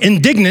synagogue,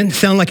 indignant,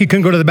 sound like he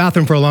couldn't go to the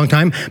bathroom for a long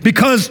time,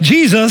 because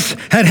Jesus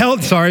had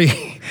helped, sorry,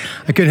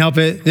 I couldn't help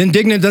it.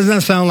 Indignant, doesn't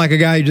that sound like a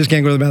guy who just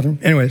can't go to the bathroom?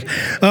 Anyways,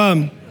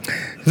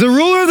 the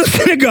ruler of the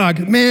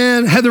synagogue,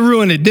 man, had to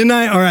ruin it, didn't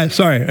I? All right,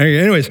 sorry.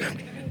 Anyways,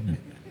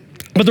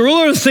 but the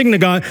ruler of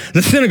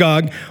the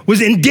synagogue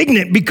was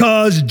indignant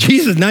because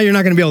Jesus, now you're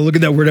not going to be able to look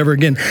at that word ever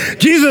again.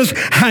 Jesus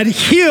had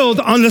healed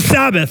on the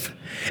Sabbath.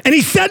 And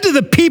he said to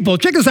the people,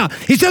 check this out.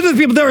 He said to the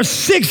people, there are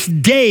 6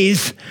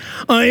 days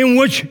in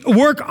which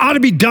work ought to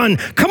be done.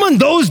 Come on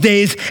those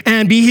days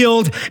and be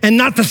healed, and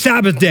not the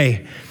Sabbath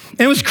day.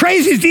 And it was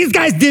crazy. These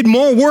guys did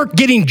more work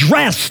getting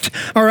dressed,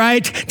 all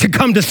right, to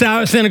come to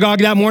synagogue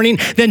that morning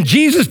than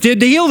Jesus did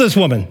to heal this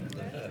woman.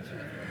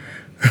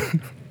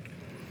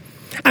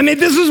 I mean,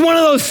 this is one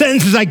of those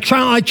sentences I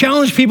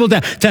challenge people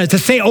to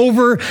say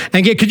over and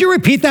again. Could you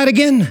repeat that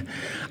again?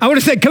 I would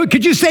have said,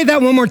 could you say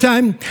that one more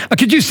time?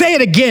 Could you say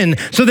it again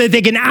so that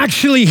they can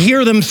actually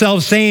hear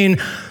themselves saying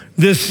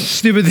this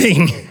stupid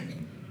thing?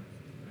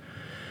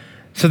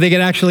 So they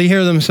can actually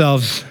hear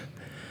themselves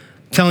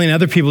telling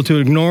other people to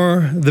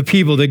ignore the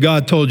people that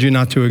God told you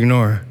not to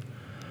ignore.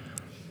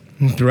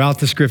 And throughout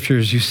the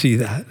scriptures, you see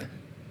that.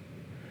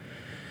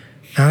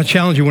 And I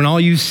challenge you, when all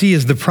you see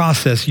is the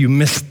process, you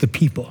miss the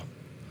people.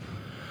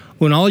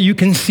 When all you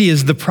can see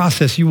is the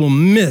process, you will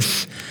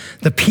miss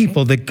the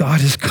people that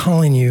God is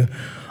calling you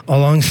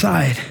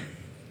alongside.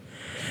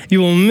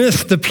 You will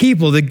miss the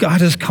people that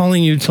God is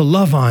calling you to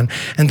love on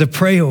and to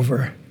pray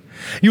over.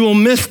 You will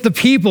miss the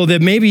people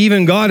that maybe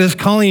even God is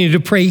calling you to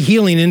pray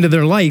healing into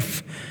their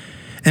life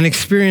and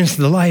experience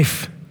the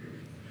life.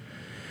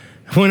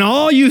 When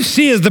all you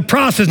see is the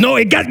process, no,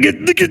 it got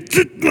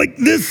like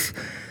this,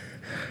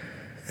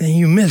 then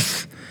you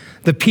miss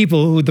the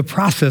people who the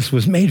process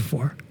was made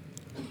for.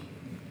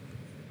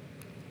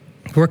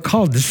 We're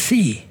called to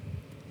see.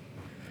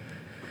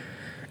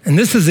 And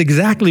this is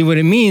exactly what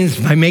it means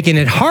by making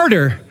it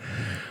harder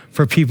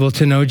for people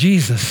to know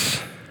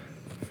Jesus.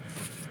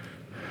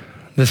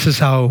 This is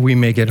how we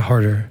make it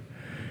harder.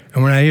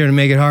 And we're not here to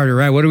make it harder,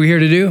 right? What are we here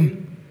to do?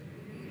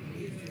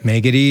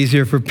 Make it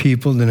easier for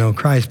people to know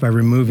Christ by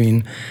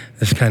removing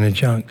this kind of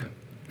junk.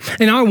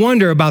 And I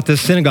wonder about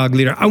this synagogue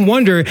leader. I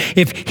wonder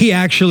if he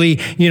actually,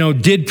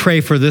 did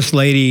pray for this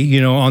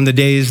lady, on the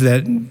days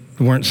that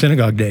weren't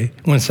synagogue day,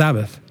 weren't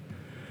Sabbath.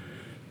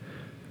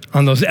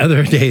 On those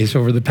other days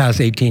over the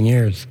past 18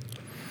 years.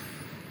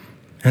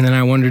 And then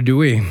I wonder, do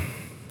we?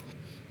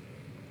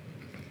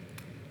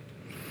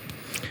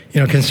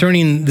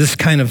 Concerning this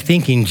kind of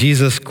thinking,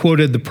 Jesus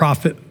quoted the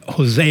prophet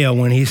Hosea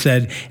when he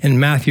said in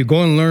Matthew,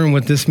 go and learn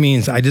what this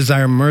means. I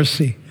desire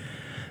mercy,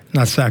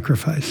 not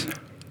sacrifice.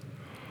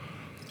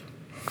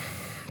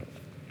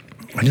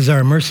 I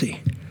desire mercy,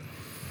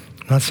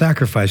 not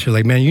sacrifice. You're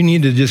like, man, you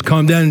need to just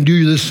calm down and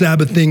do this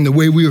Sabbath thing the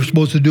way we were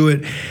supposed to do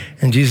it.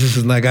 And Jesus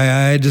is like,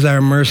 I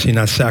desire mercy,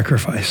 not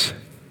sacrifice.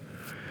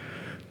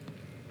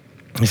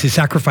 You see,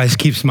 sacrifice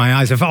keeps my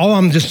eyes. If all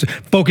I'm just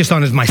focused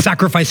on is my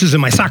sacrifices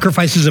and my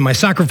sacrifices and my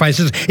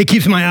sacrifices, it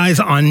keeps my eyes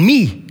on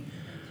me.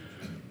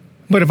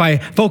 But if I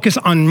focus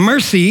on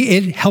mercy,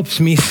 it helps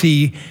me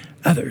see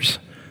others.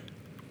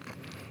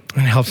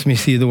 And it helps me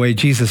see the way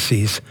Jesus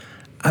sees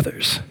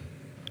others.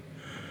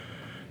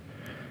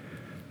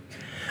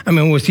 I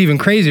mean, what's even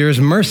crazier is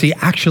mercy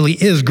actually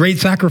is great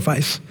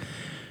sacrifice,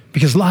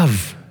 because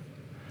love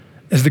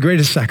is the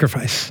greatest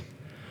sacrifice.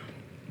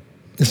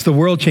 It's the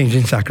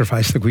world-changing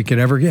sacrifice that we could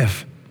ever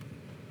give.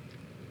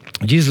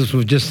 Jesus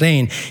was just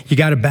saying, you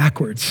got it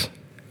backwards.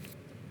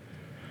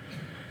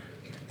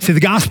 See, the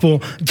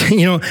gospel,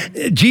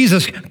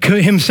 Jesus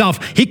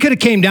himself, he could have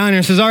came down here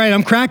and says, all right,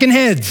 I'm cracking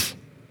heads.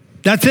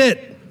 That's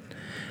it.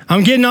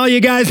 I'm getting all you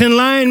guys in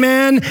line,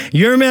 man.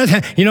 You're a mess.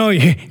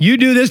 You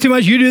do this too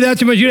much. You do that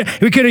too much.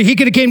 He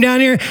could have came down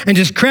here and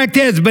just cracked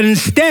heads. But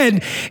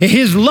instead,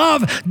 his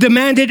love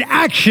demanded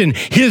action.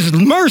 His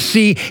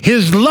mercy,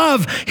 his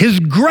love,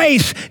 his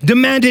grace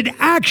demanded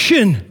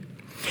action.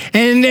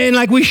 And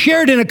like we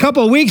shared in a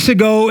couple of weeks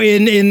ago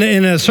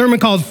in a sermon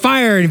called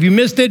Fire, and if you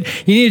missed it,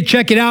 you need to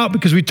check it out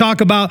because we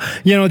talk about,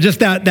 just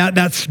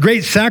that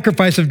great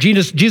sacrifice of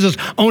Jesus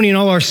owning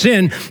all our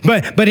sin.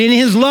 But in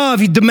his love,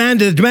 he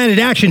demanded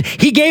action.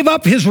 He gave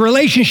up his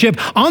relationship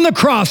on the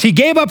cross. He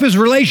gave up his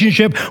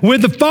relationship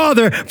with the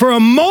Father for a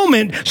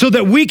moment so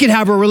that we could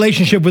have a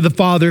relationship with the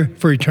Father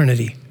for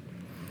eternity.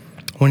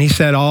 When he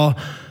said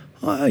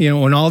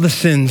when all the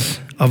sins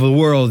of the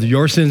world,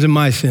 your sins and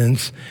my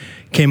sins,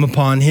 came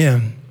upon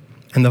him.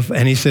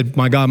 And he said,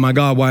 my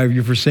God, why have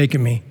you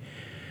forsaken me?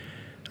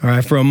 All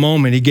right, for a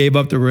moment, he gave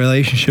up the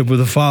relationship with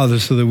the Father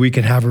so that we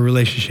can have a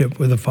relationship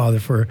with the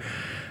Father for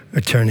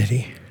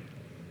eternity.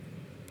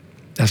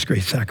 That's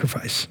great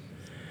sacrifice.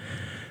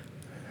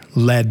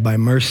 Led by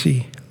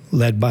mercy,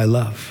 led by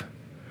love.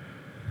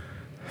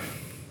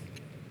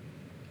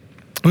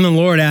 And the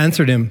Lord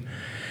answered him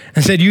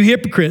and said, you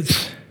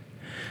hypocrites,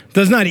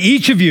 does not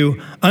each of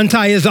you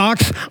untie his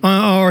ox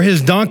or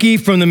his donkey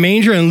from the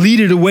manger and lead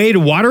it away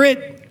to water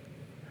it?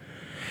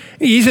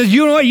 He says,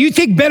 you know what? You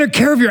take better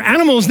care of your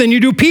animals than you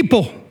do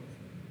people.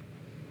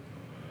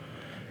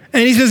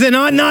 And he says, and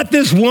ought not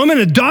this woman,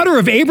 a daughter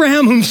of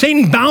Abraham, whom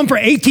Satan bound for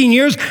 18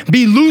 years,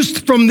 be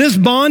loosed from this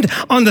bond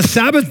on the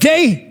Sabbath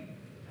day?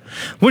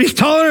 What he's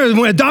telling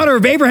her, a daughter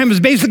of Abraham, is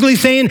basically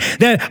saying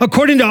that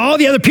according to all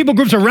the other people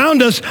groups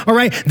around us, all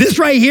right, this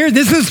right here,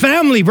 this is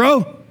family,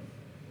 bro.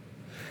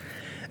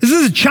 This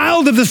is a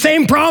child of the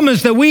same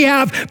promise that we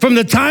have from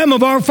the time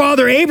of our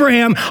father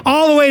Abraham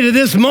all the way to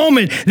this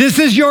moment. This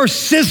is your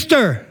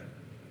sister.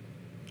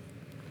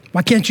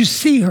 Why can't you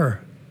see her?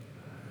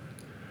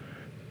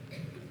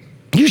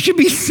 You should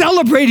be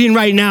celebrating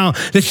right now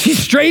that she's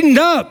straightened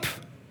up.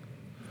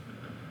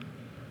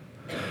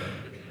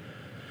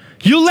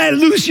 You let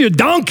loose your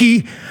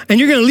donkey and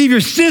you're going to leave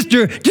your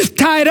sister just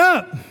tied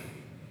up.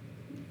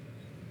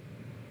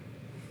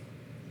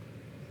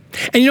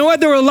 And you know what?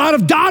 There were a lot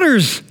of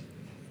daughters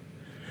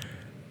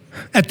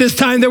at this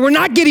time that were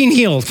not getting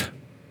healed.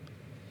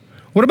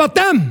 What about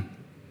them?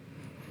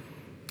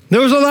 There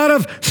was a lot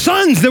of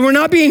sons that were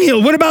not being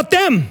healed. What about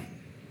them?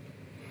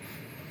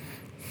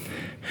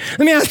 Let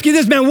me ask you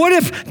this, man. What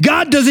if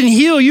God doesn't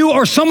heal you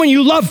or someone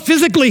you love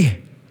physically?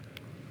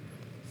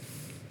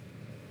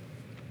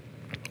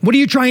 What are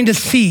you trying to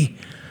see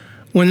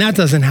when that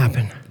doesn't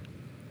happen?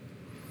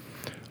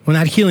 When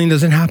that healing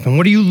doesn't happen?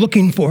 What are you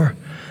looking for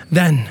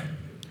then?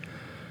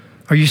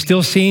 Are you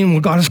still seeing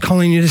what God is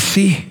calling you to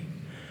see?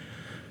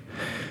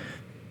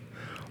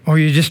 Or are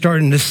you just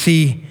starting to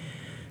see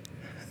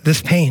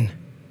this pain?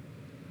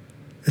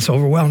 It's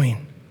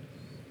overwhelming.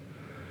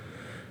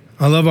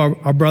 I love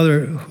our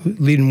brother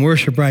leading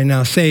worship right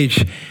now,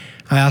 Sage.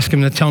 I asked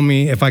him to tell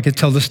me if I could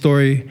tell the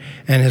story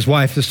and his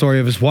wife, the story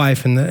of his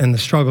wife and the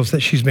struggles that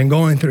she's been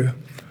going through,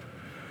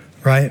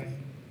 right?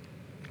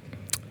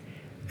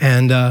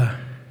 And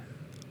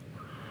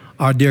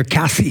our dear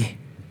Cassie.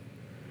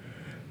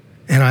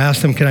 And I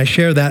asked him, can I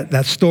share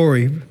that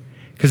story?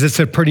 Because it's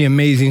a pretty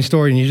amazing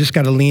story, and you just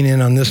got to lean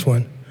in on this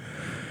one.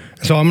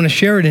 So I'm going to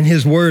share it in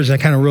his words. I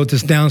kind of wrote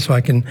this down so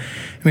I can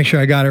make sure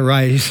I got it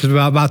right. He says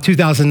about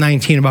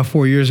 2019, about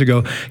 4 years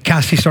ago,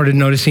 Cassie started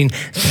noticing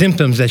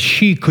symptoms that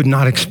she could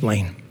not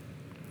explain.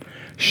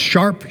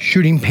 Sharp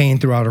shooting pain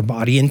throughout her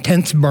body,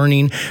 intense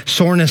burning,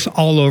 soreness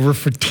all over,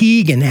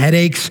 fatigue and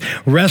headaches,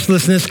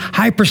 restlessness,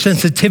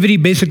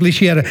 hypersensitivity. Basically,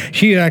 she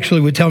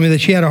actually would tell me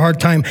that she had a hard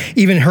time.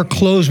 Even her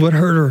clothes would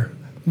hurt her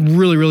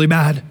really, really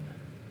bad.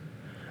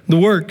 The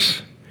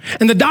works.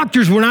 And the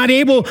doctors were not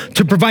able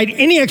to provide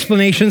any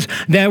explanations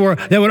that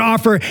would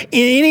offer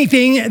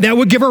anything that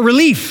would give her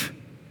relief.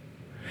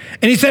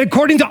 And he said,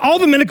 according to all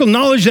the medical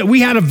knowledge that we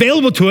had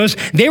available to us,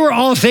 they were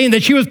all saying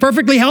that she was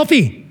perfectly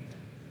healthy.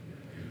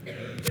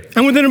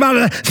 And within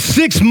about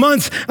 6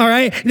 months, all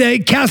right,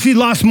 Cassie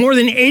lost more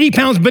than 80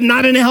 pounds, but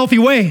not in a healthy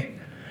way.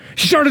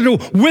 She started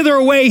to wither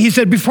away, he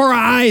said, before our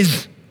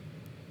eyes.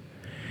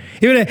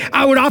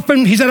 I would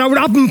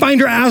often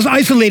find her as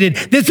isolated.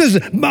 This is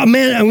a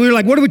man, and we were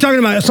like, what are we talking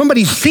about?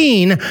 Somebody's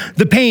seen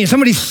the pain.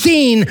 Somebody's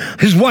seen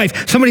his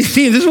wife. Somebody's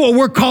seen, this is what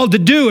we're called to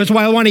do. That's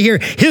why I want to hear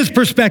his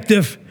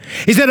perspective.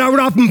 He said, I would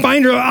often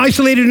find her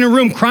isolated in her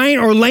room, crying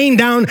or laying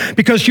down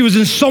because she was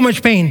in so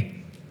much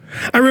pain.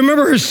 I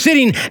remember her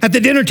sitting at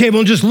the dinner table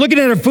and just looking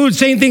at her food,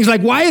 saying things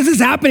like, why is this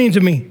happening to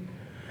me?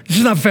 This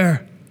is not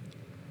fair.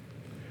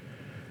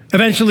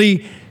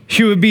 Eventually,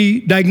 she would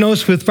be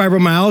diagnosed with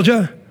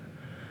fibromyalgia,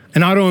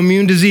 an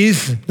autoimmune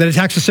disease that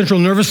attacks the central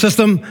nervous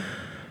system,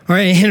 all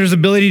right, and hinders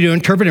ability to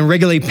interpret and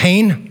regulate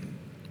pain.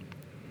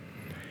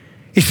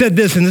 He said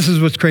this, and this is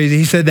what's crazy.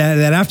 He said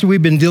that after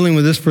we've been dealing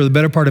with this for the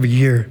better part of a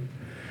year,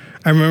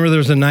 I remember there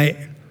was a night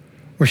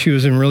where she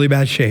was in really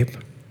bad shape.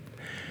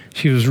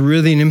 She was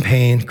writhing in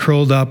pain,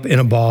 curled up in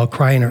a ball,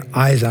 crying her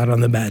eyes out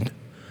on the bed.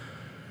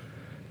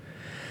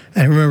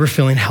 I remember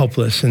feeling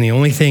helpless, and the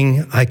only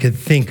thing I could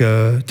think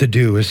to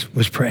do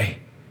was pray.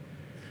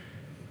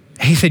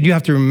 He said, you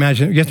have to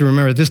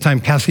remember at this time,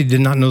 Cassie did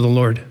not know the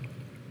Lord.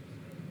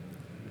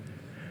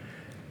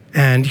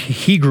 And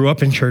he grew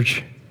up in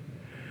church.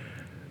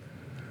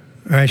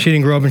 All right, she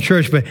didn't grow up in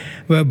church, but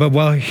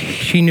while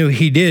she knew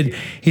he did,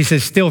 he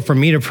said, still, for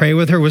me to pray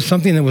with her was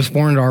something that was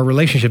foreign to our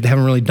relationship. They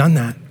haven't really done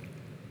that.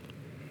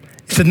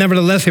 He said,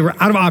 nevertheless, they were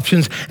out of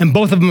options, and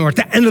both of them were at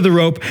the end of the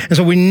rope. And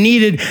so we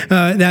needed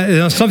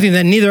something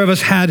that neither of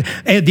us had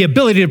the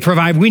ability to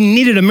provide. We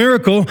needed a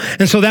miracle,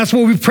 and so that's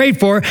what we prayed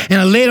for. And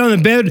I laid on the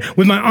bed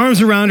with my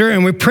arms around her,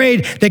 and we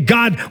prayed that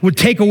God would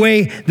take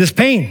away this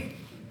pain.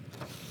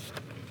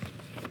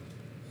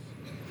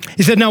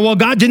 He said, now, while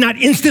God did not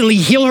instantly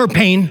heal her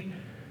pain,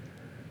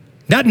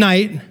 that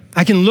night,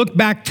 I can look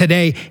back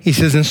today, he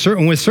says,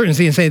 with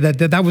certainty and say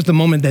that was the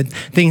moment that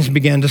things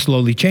began to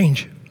slowly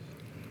change.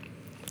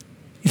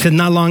 He said,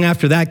 not long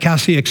after that,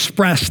 Cassie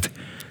expressed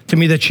to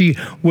me that she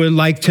would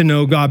like to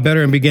know God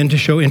better and began to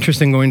show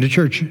interest in going to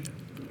church.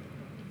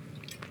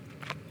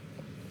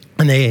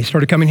 And they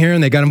started coming here,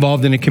 and they got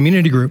involved in a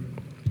community group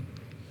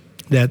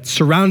that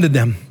surrounded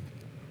them.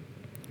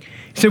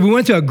 He said, we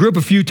went to a group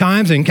a few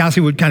times, and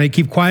Cassie would kind of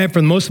keep quiet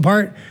for the most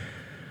part.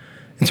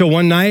 Until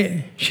one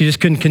night, she just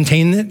couldn't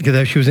contain it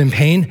because she was in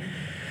pain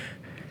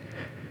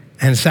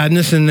and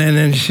sadness. And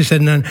then she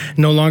said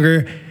no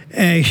longer,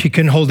 she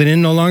couldn't hold it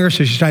in no longer.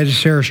 So she tried to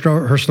share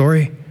her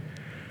story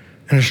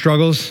and her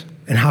struggles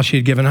and how she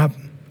had given up.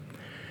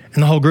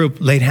 And the whole group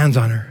laid hands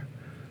on her,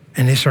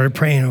 and they started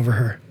praying over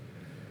her.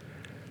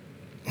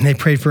 And they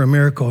prayed for a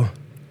miracle.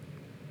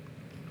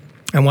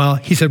 And while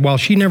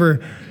she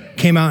never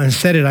came out and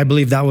said it, I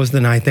believe that was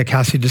the night that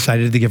Cassie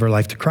decided to give her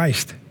life to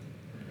Christ.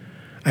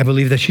 I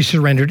believe that she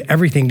surrendered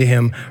everything to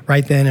him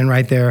right then and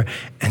right there,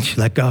 and she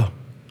let go.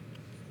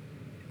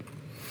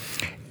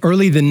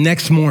 Early the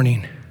next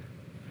morning,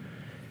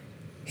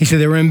 he said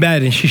they were in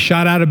bed, and she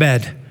shot out of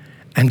bed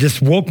and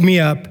just woke me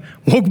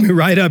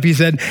right up, he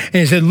said. And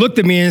he said, looked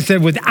at me and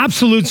said, with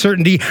absolute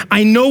certainty,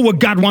 I know what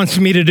God wants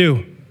me to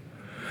do.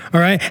 All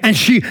right. And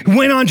she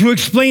went on to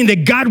explain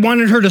that God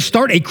wanted her to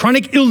start a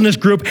chronic illness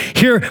group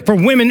here for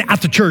women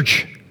at the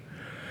church.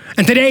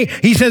 And today,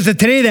 he says that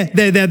today the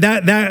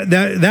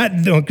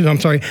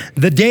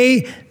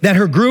day that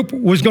her group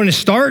was going to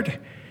start,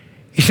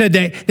 he said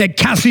that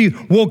Cassie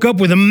woke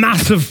up with a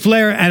massive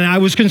flare, and I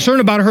was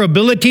concerned about her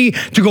ability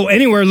to go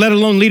anywhere, let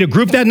alone lead a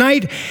group that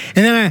night.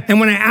 And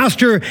when I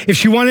asked her if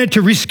she wanted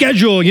to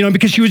reschedule,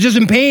 because she was just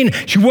in pain,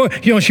 she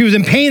was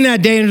in pain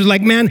that day, and it was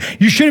like, man,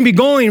 you shouldn't be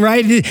going,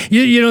 right?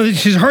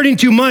 She's hurting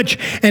too much,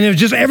 and it was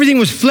just everything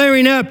was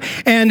flaring up.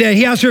 And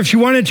he asked her if she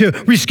wanted to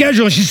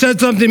reschedule, and she said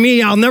something to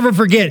me I'll never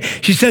forget.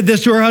 She said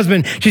this to her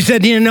husband. She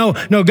said,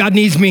 no, God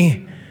needs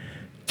me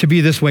to be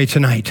this way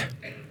tonight.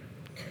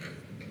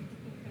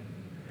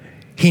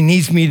 He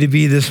needs me to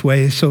be this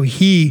way so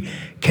he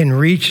can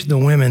reach the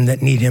women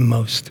that need him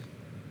most.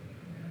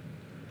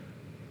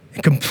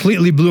 It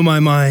completely blew my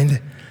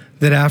mind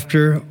that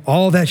after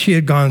all that she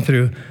had gone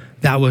through,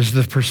 that was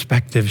the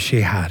perspective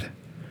she had.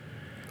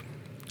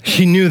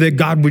 She knew that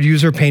God would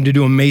use her pain to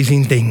do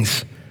amazing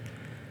things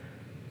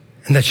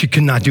and that she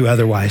could not do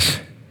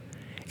otherwise.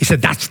 He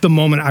said, that's the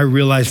moment I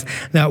realized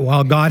that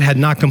while God had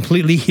not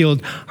completely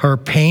healed her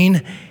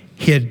pain,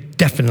 he had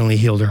definitely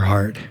healed her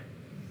heart.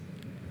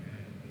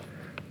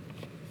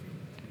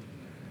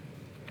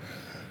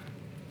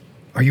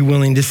 Are you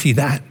willing to see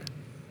that?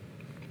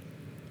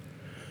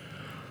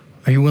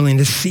 Are you willing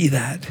to see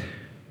that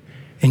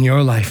in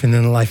your life and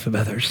in the life of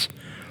others?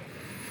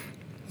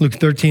 Luke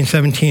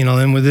 13:17, I'll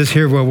end with this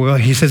here. Where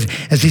he says,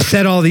 as he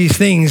said all these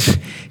things,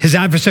 his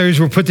adversaries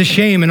were put to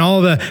shame, and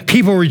all the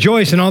people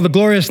rejoiced in all the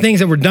glorious things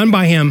that were done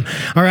by him.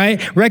 All right,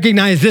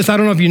 recognize this. I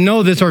don't know if you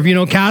know this or if you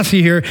know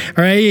Cassie here.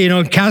 All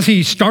right,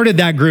 Cassie started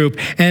that group,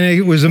 and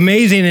it was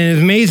amazing,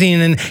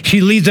 and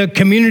she leads a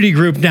community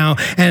group now,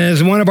 and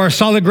is one of our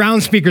solid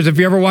ground speakers. If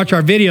you ever watch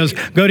our videos,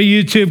 go to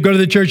YouTube, go to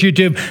the church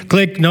YouTube,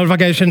 click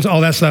notifications,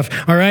 all that stuff.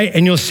 All right,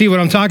 and you'll see what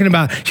I'm talking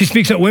about. She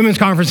speaks at women's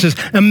conferences.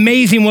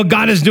 Amazing what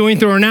God is doing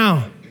through her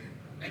now.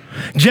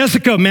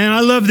 Jessica, man,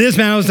 I love this,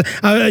 man.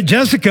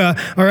 Jessica,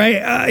 all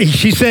right,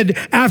 she said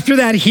after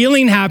that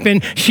healing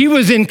happened, she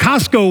was in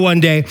Costco one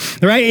day,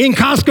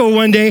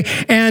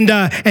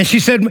 and she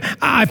said,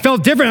 I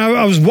felt different.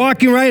 I was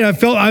walking right.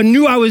 I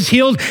knew I was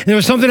healed, and there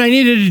was something I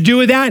needed to do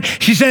with that.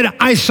 She said,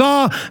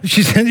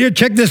 here,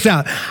 check this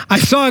out. I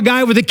saw a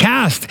guy with a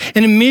cast,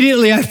 and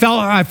immediately I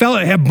felt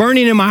a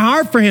burning in my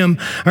heart for him,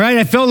 all right?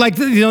 I felt like,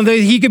 that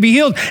he could be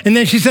healed. And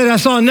then she said, I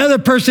saw another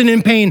person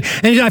in pain,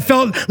 and I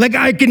felt like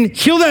I can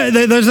heal that.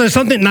 There's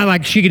something, not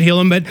like she could heal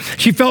him, but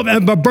she felt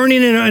a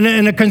burning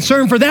and a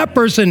concern for that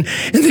person.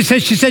 And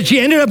she said she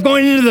ended up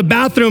going into the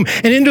bathroom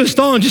and into a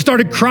stall and just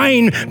started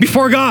crying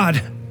before God.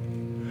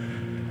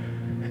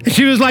 And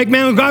she was like,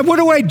 man, God, what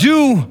do I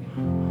do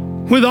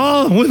with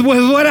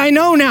what I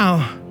know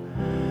now?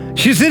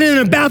 She's sitting in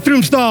a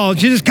bathroom stall.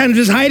 She's just kind of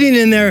just hiding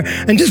in there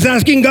and just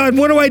asking God,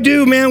 what do I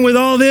do, man, with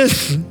all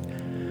this?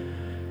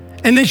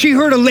 And then she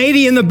heard a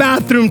lady in the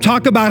bathroom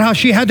talk about how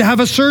she had to have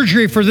a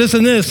surgery for this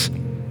and this.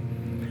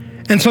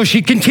 And so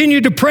she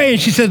continued to pray, and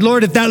she said,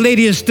 Lord, if that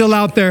lady is still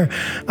out there,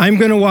 I'm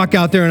going to walk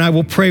out there and I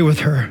will pray with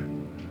her.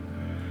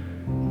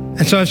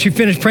 And so as she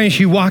finished praying,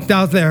 she walked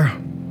out there,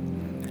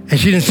 and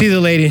she didn't see the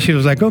lady, and she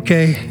was like,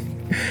 okay.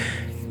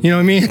 You know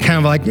what I mean? Kind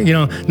of like,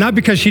 not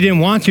because she didn't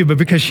want to, but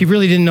because she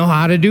really didn't know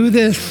how to do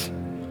this.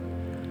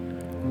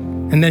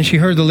 And then she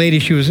heard the lady,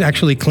 she was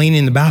actually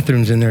cleaning the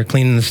bathrooms in there,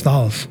 cleaning the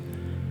stalls.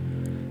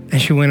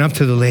 And she went up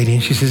to the lady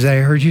and she says, I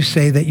heard you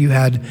say that you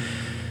had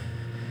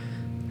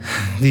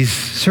these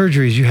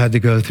surgeries you had to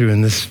go through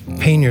and this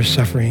pain you're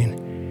suffering.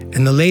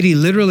 And the lady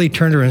literally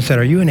turned to her and said,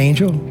 are you an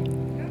angel?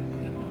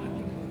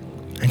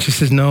 And she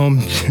says, no,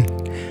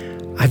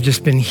 I've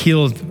just been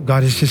healed.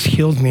 God has just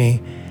healed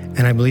me.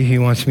 And I believe he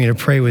wants me to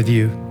pray with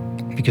you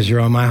because you're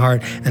on my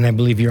heart and I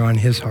believe you're on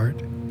his heart.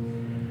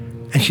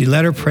 And she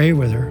let her pray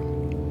with her.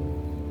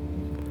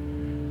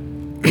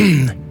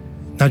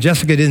 Now,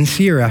 Jessica didn't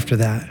see her after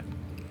that.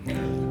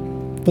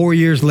 4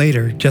 years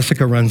later,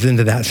 Jessica runs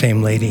into that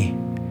same lady.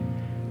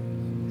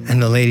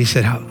 And the lady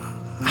said,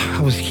 I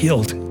was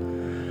healed.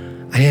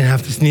 I didn't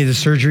have to need the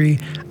surgery.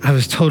 I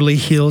was totally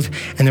healed.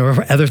 And there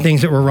were other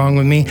things that were wrong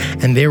with me,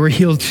 and they were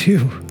healed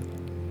too.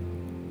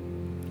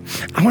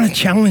 I want to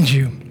challenge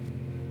you.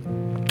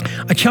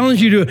 I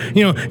challenge you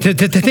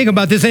to think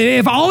about this.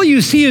 If all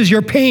you see is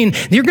your pain,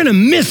 you're going to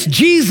miss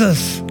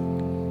Jesus.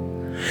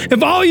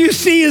 If all you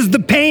see is the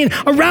pain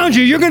around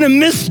you, you're going to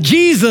miss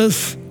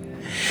Jesus.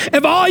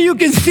 If all you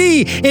can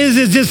see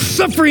is just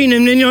suffering,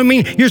 and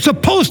you're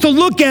supposed to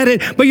look at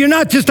it, but you're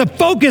not just to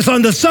focus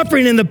on the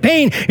suffering and the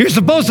pain. You're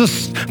supposed to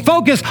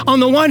focus on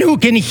the one who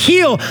can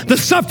heal the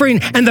suffering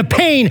and the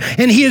pain,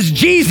 and he is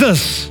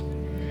Jesus.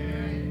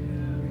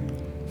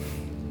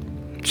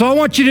 So I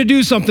want you to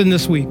do something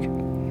this week.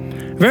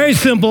 Very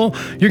simple.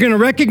 You're going to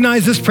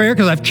recognize this prayer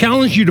because I've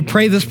challenged you to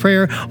pray this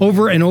prayer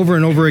over and over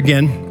and over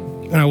again.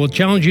 And I will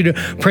challenge you to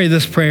pray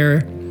this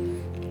prayer.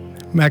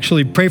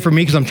 Actually, pray for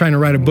me because I'm trying to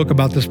write a book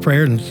about this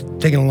prayer and it's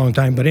taking a long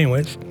time. But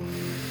anyways,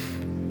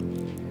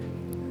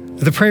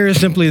 the prayer is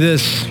simply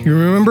this. You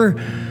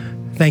remember?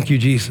 Thank you,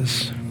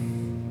 Jesus.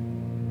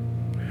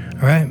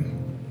 All right?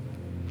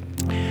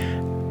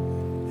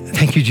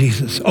 Thank you,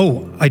 Jesus.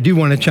 Oh, I do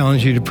want to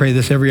challenge you to pray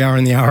this every hour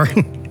in the hour.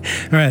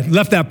 All right,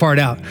 left that part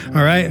out.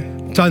 All right?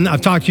 So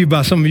I've talked to you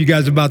about some of you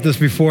guys about this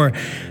before.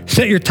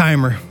 Set your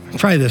timer.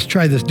 Try this.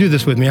 Do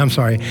this with me. I'm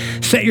sorry.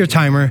 Set your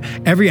timer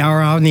every hour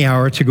out in the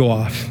hour to go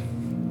off.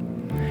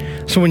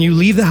 So when you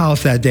leave the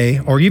house that day,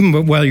 or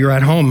even while you're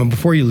at home and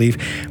before you leave,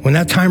 when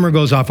that timer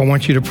goes off, I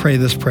want you to pray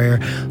this prayer.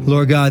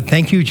 Lord God,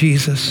 thank you,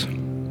 Jesus.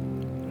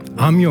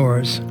 I'm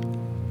yours.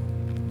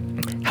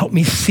 Help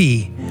me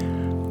see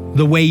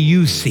the way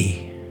you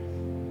see.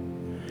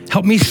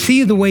 Help me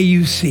see the way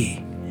you see.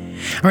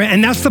 All right,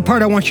 and that's the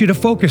part I want you to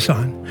focus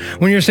on.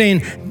 When you're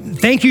saying,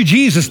 thank you,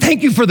 Jesus.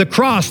 Thank you for the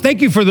cross.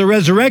 Thank you for the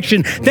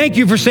resurrection. Thank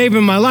you for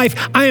saving my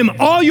life. I am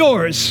all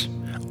yours.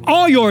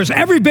 All yours.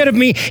 Every bit of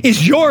me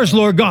is yours,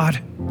 Lord God.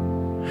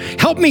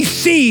 Help me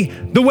see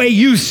the way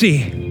you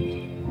see.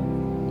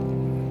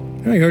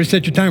 Oh, you already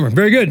set your timer.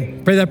 Very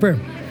good. Pray that prayer.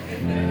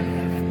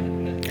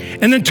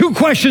 And then 2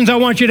 questions I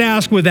want you to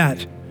ask with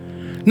that.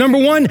 Number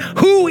 1,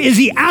 who is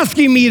he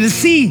asking me to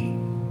see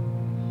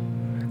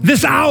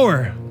this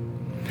hour?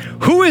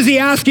 Who is he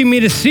asking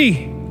me to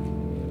see?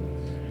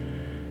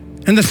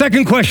 And the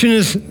second question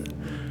is,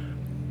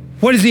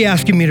 what is he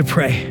asking me to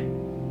pray?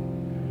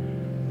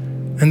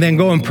 And then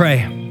go and pray.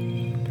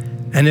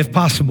 And if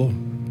possible,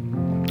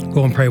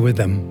 go and pray with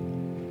them.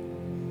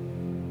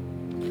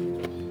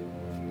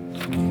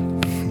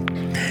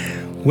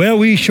 Well,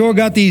 we sure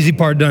got the easy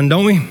part done,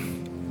 don't we?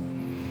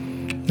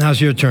 Now's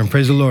your turn.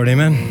 Praise the Lord.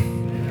 Amen.